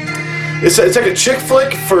 It's like a chick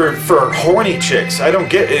flick for horny chicks. I don't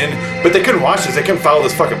get it, but they couldn't watch this. They couldn't follow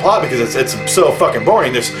this fucking plot because it's so fucking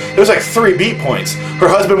boring. There's like 3 beat points. Her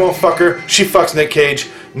husband won't fuck her. She fucks Nick Cage.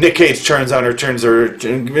 Nick Cage turns on her,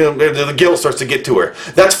 the guilt starts to get to her.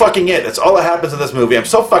 That's fucking it. That's all that happens in this movie. I'm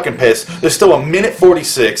so fucking pissed. There's still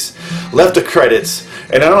 1:46 left of credits,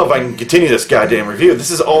 and I don't know if I can continue this goddamn review.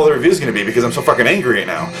 This is all the review's gonna be because I'm so fucking angry right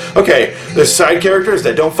now. Okay, there's side characters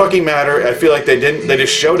that don't fucking matter. I feel like they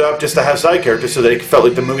just showed up just to have side characters so they felt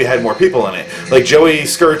like the movie had more people in it. Like Joey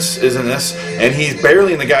Skirts is in this, and he's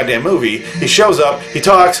barely in the goddamn movie. He shows up, he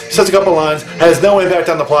talks, says a couple lines, has no impact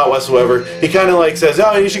on the plot whatsoever. He kind of like says,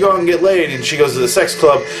 oh, you should go out and get laid, and she goes to the sex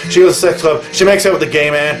club. She goes to the sex club, she makes out with the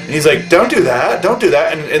gay man, and he's like, don't do that,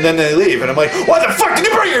 and then they leave, and I'm like, why the fuck did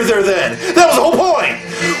you bring her there then? That was the whole point!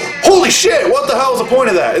 Holy shit, what the hell is the point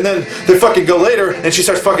of that? And then they fucking go later, and she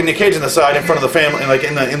starts fucking Nick Cage on the side in front of the family, and like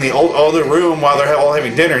in the other room while they're all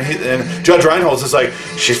having dinner, and Judge Reinhold's is like,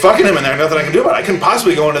 she's fucking him in there, nothing I can do about it. I couldn't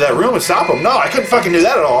possibly go into that room and stop him. No, I couldn't fucking do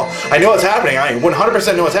that at all. I know what's happening. I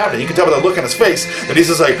 100% know what's happening. You can tell by the look on his face that he's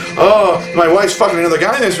just like, oh, my wife's fucking another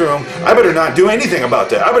guy in this room. I better not do anything about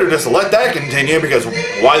that. I better just let that continue because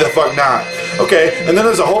why the fuck not? Okay, and then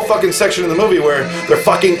there's a whole fucking section in the movie where they're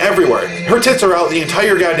fucking everywhere. Her tits are out the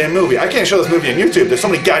entire goddamn movie. I can't show this movie on YouTube. There's so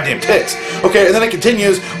many goddamn tits. Okay, and then it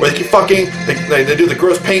continues where they keep fucking, they do the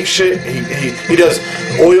gross paint shit. He does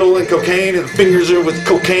oil and cocaine and fingers her with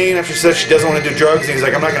cocaine after she says she doesn't want to do drugs. And he's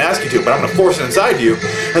like, I'm not going to ask you to, but I'm going to force it inside you.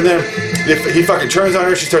 And then if he fucking turns on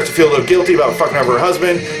her, she starts to feel a little guilty about fucking over her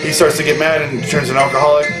husband. He starts to get mad and turns an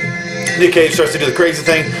alcoholic. Nick Cage starts to do the crazy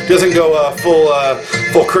thing. Doesn't go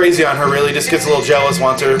full crazy on her really. Just gets a little jealous,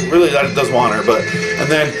 wants her. Really does want her, but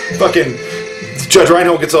and then fucking Judge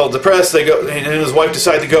Reinhold gets all depressed. They go, and his wife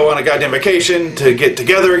decide to go on a goddamn vacation to get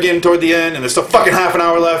together again toward the end. And there's still fucking half an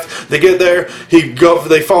hour left. They get there.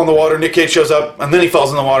 They fall in the water. Nick Cage shows up, and then he falls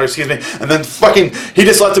in the water. Excuse me. And then fucking he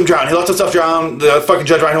just lets him drown. He lets himself drown. The fucking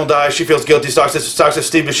Judge Reinhold dies. She feels guilty. Talks to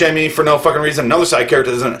Steve Buscemi for no fucking reason. Another side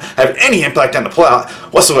character doesn't have any impact on the plot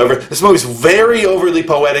whatsoever. This movie's very overly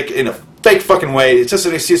poetic in a fake fucking way. It's just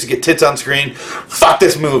an excuse to get tits on screen. Fuck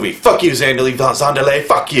this movie. Fuck you, Zanderlei.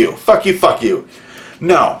 Fuck you. Fuck you. Fuck you.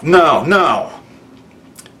 No.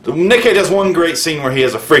 Nick Cage has one great scene where he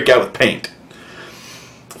has a freak out with paint.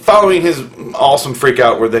 Following his awesome freak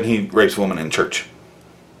out where then he rapes a woman in church.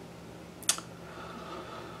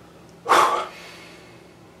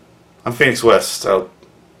 I'm Phoenix West. So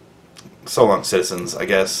long, citizens, I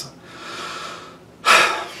guess.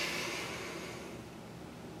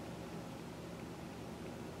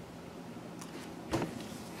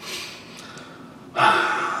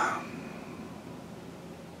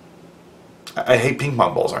 I hate ping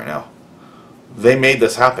pong balls right now. They made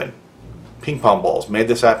this happen. Ping pong balls made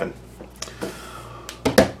this happen.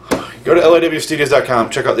 Go to liwstudios.com,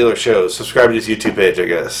 check out the other shows, subscribe to this YouTube page, I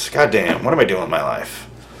guess. God damn, what am I doing with my life?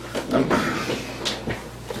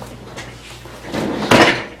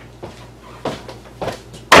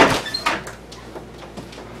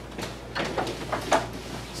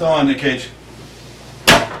 So on, Nick Cage.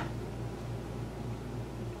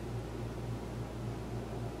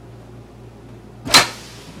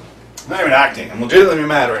 I'm not even acting. I'm legitimately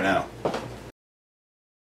mad right now.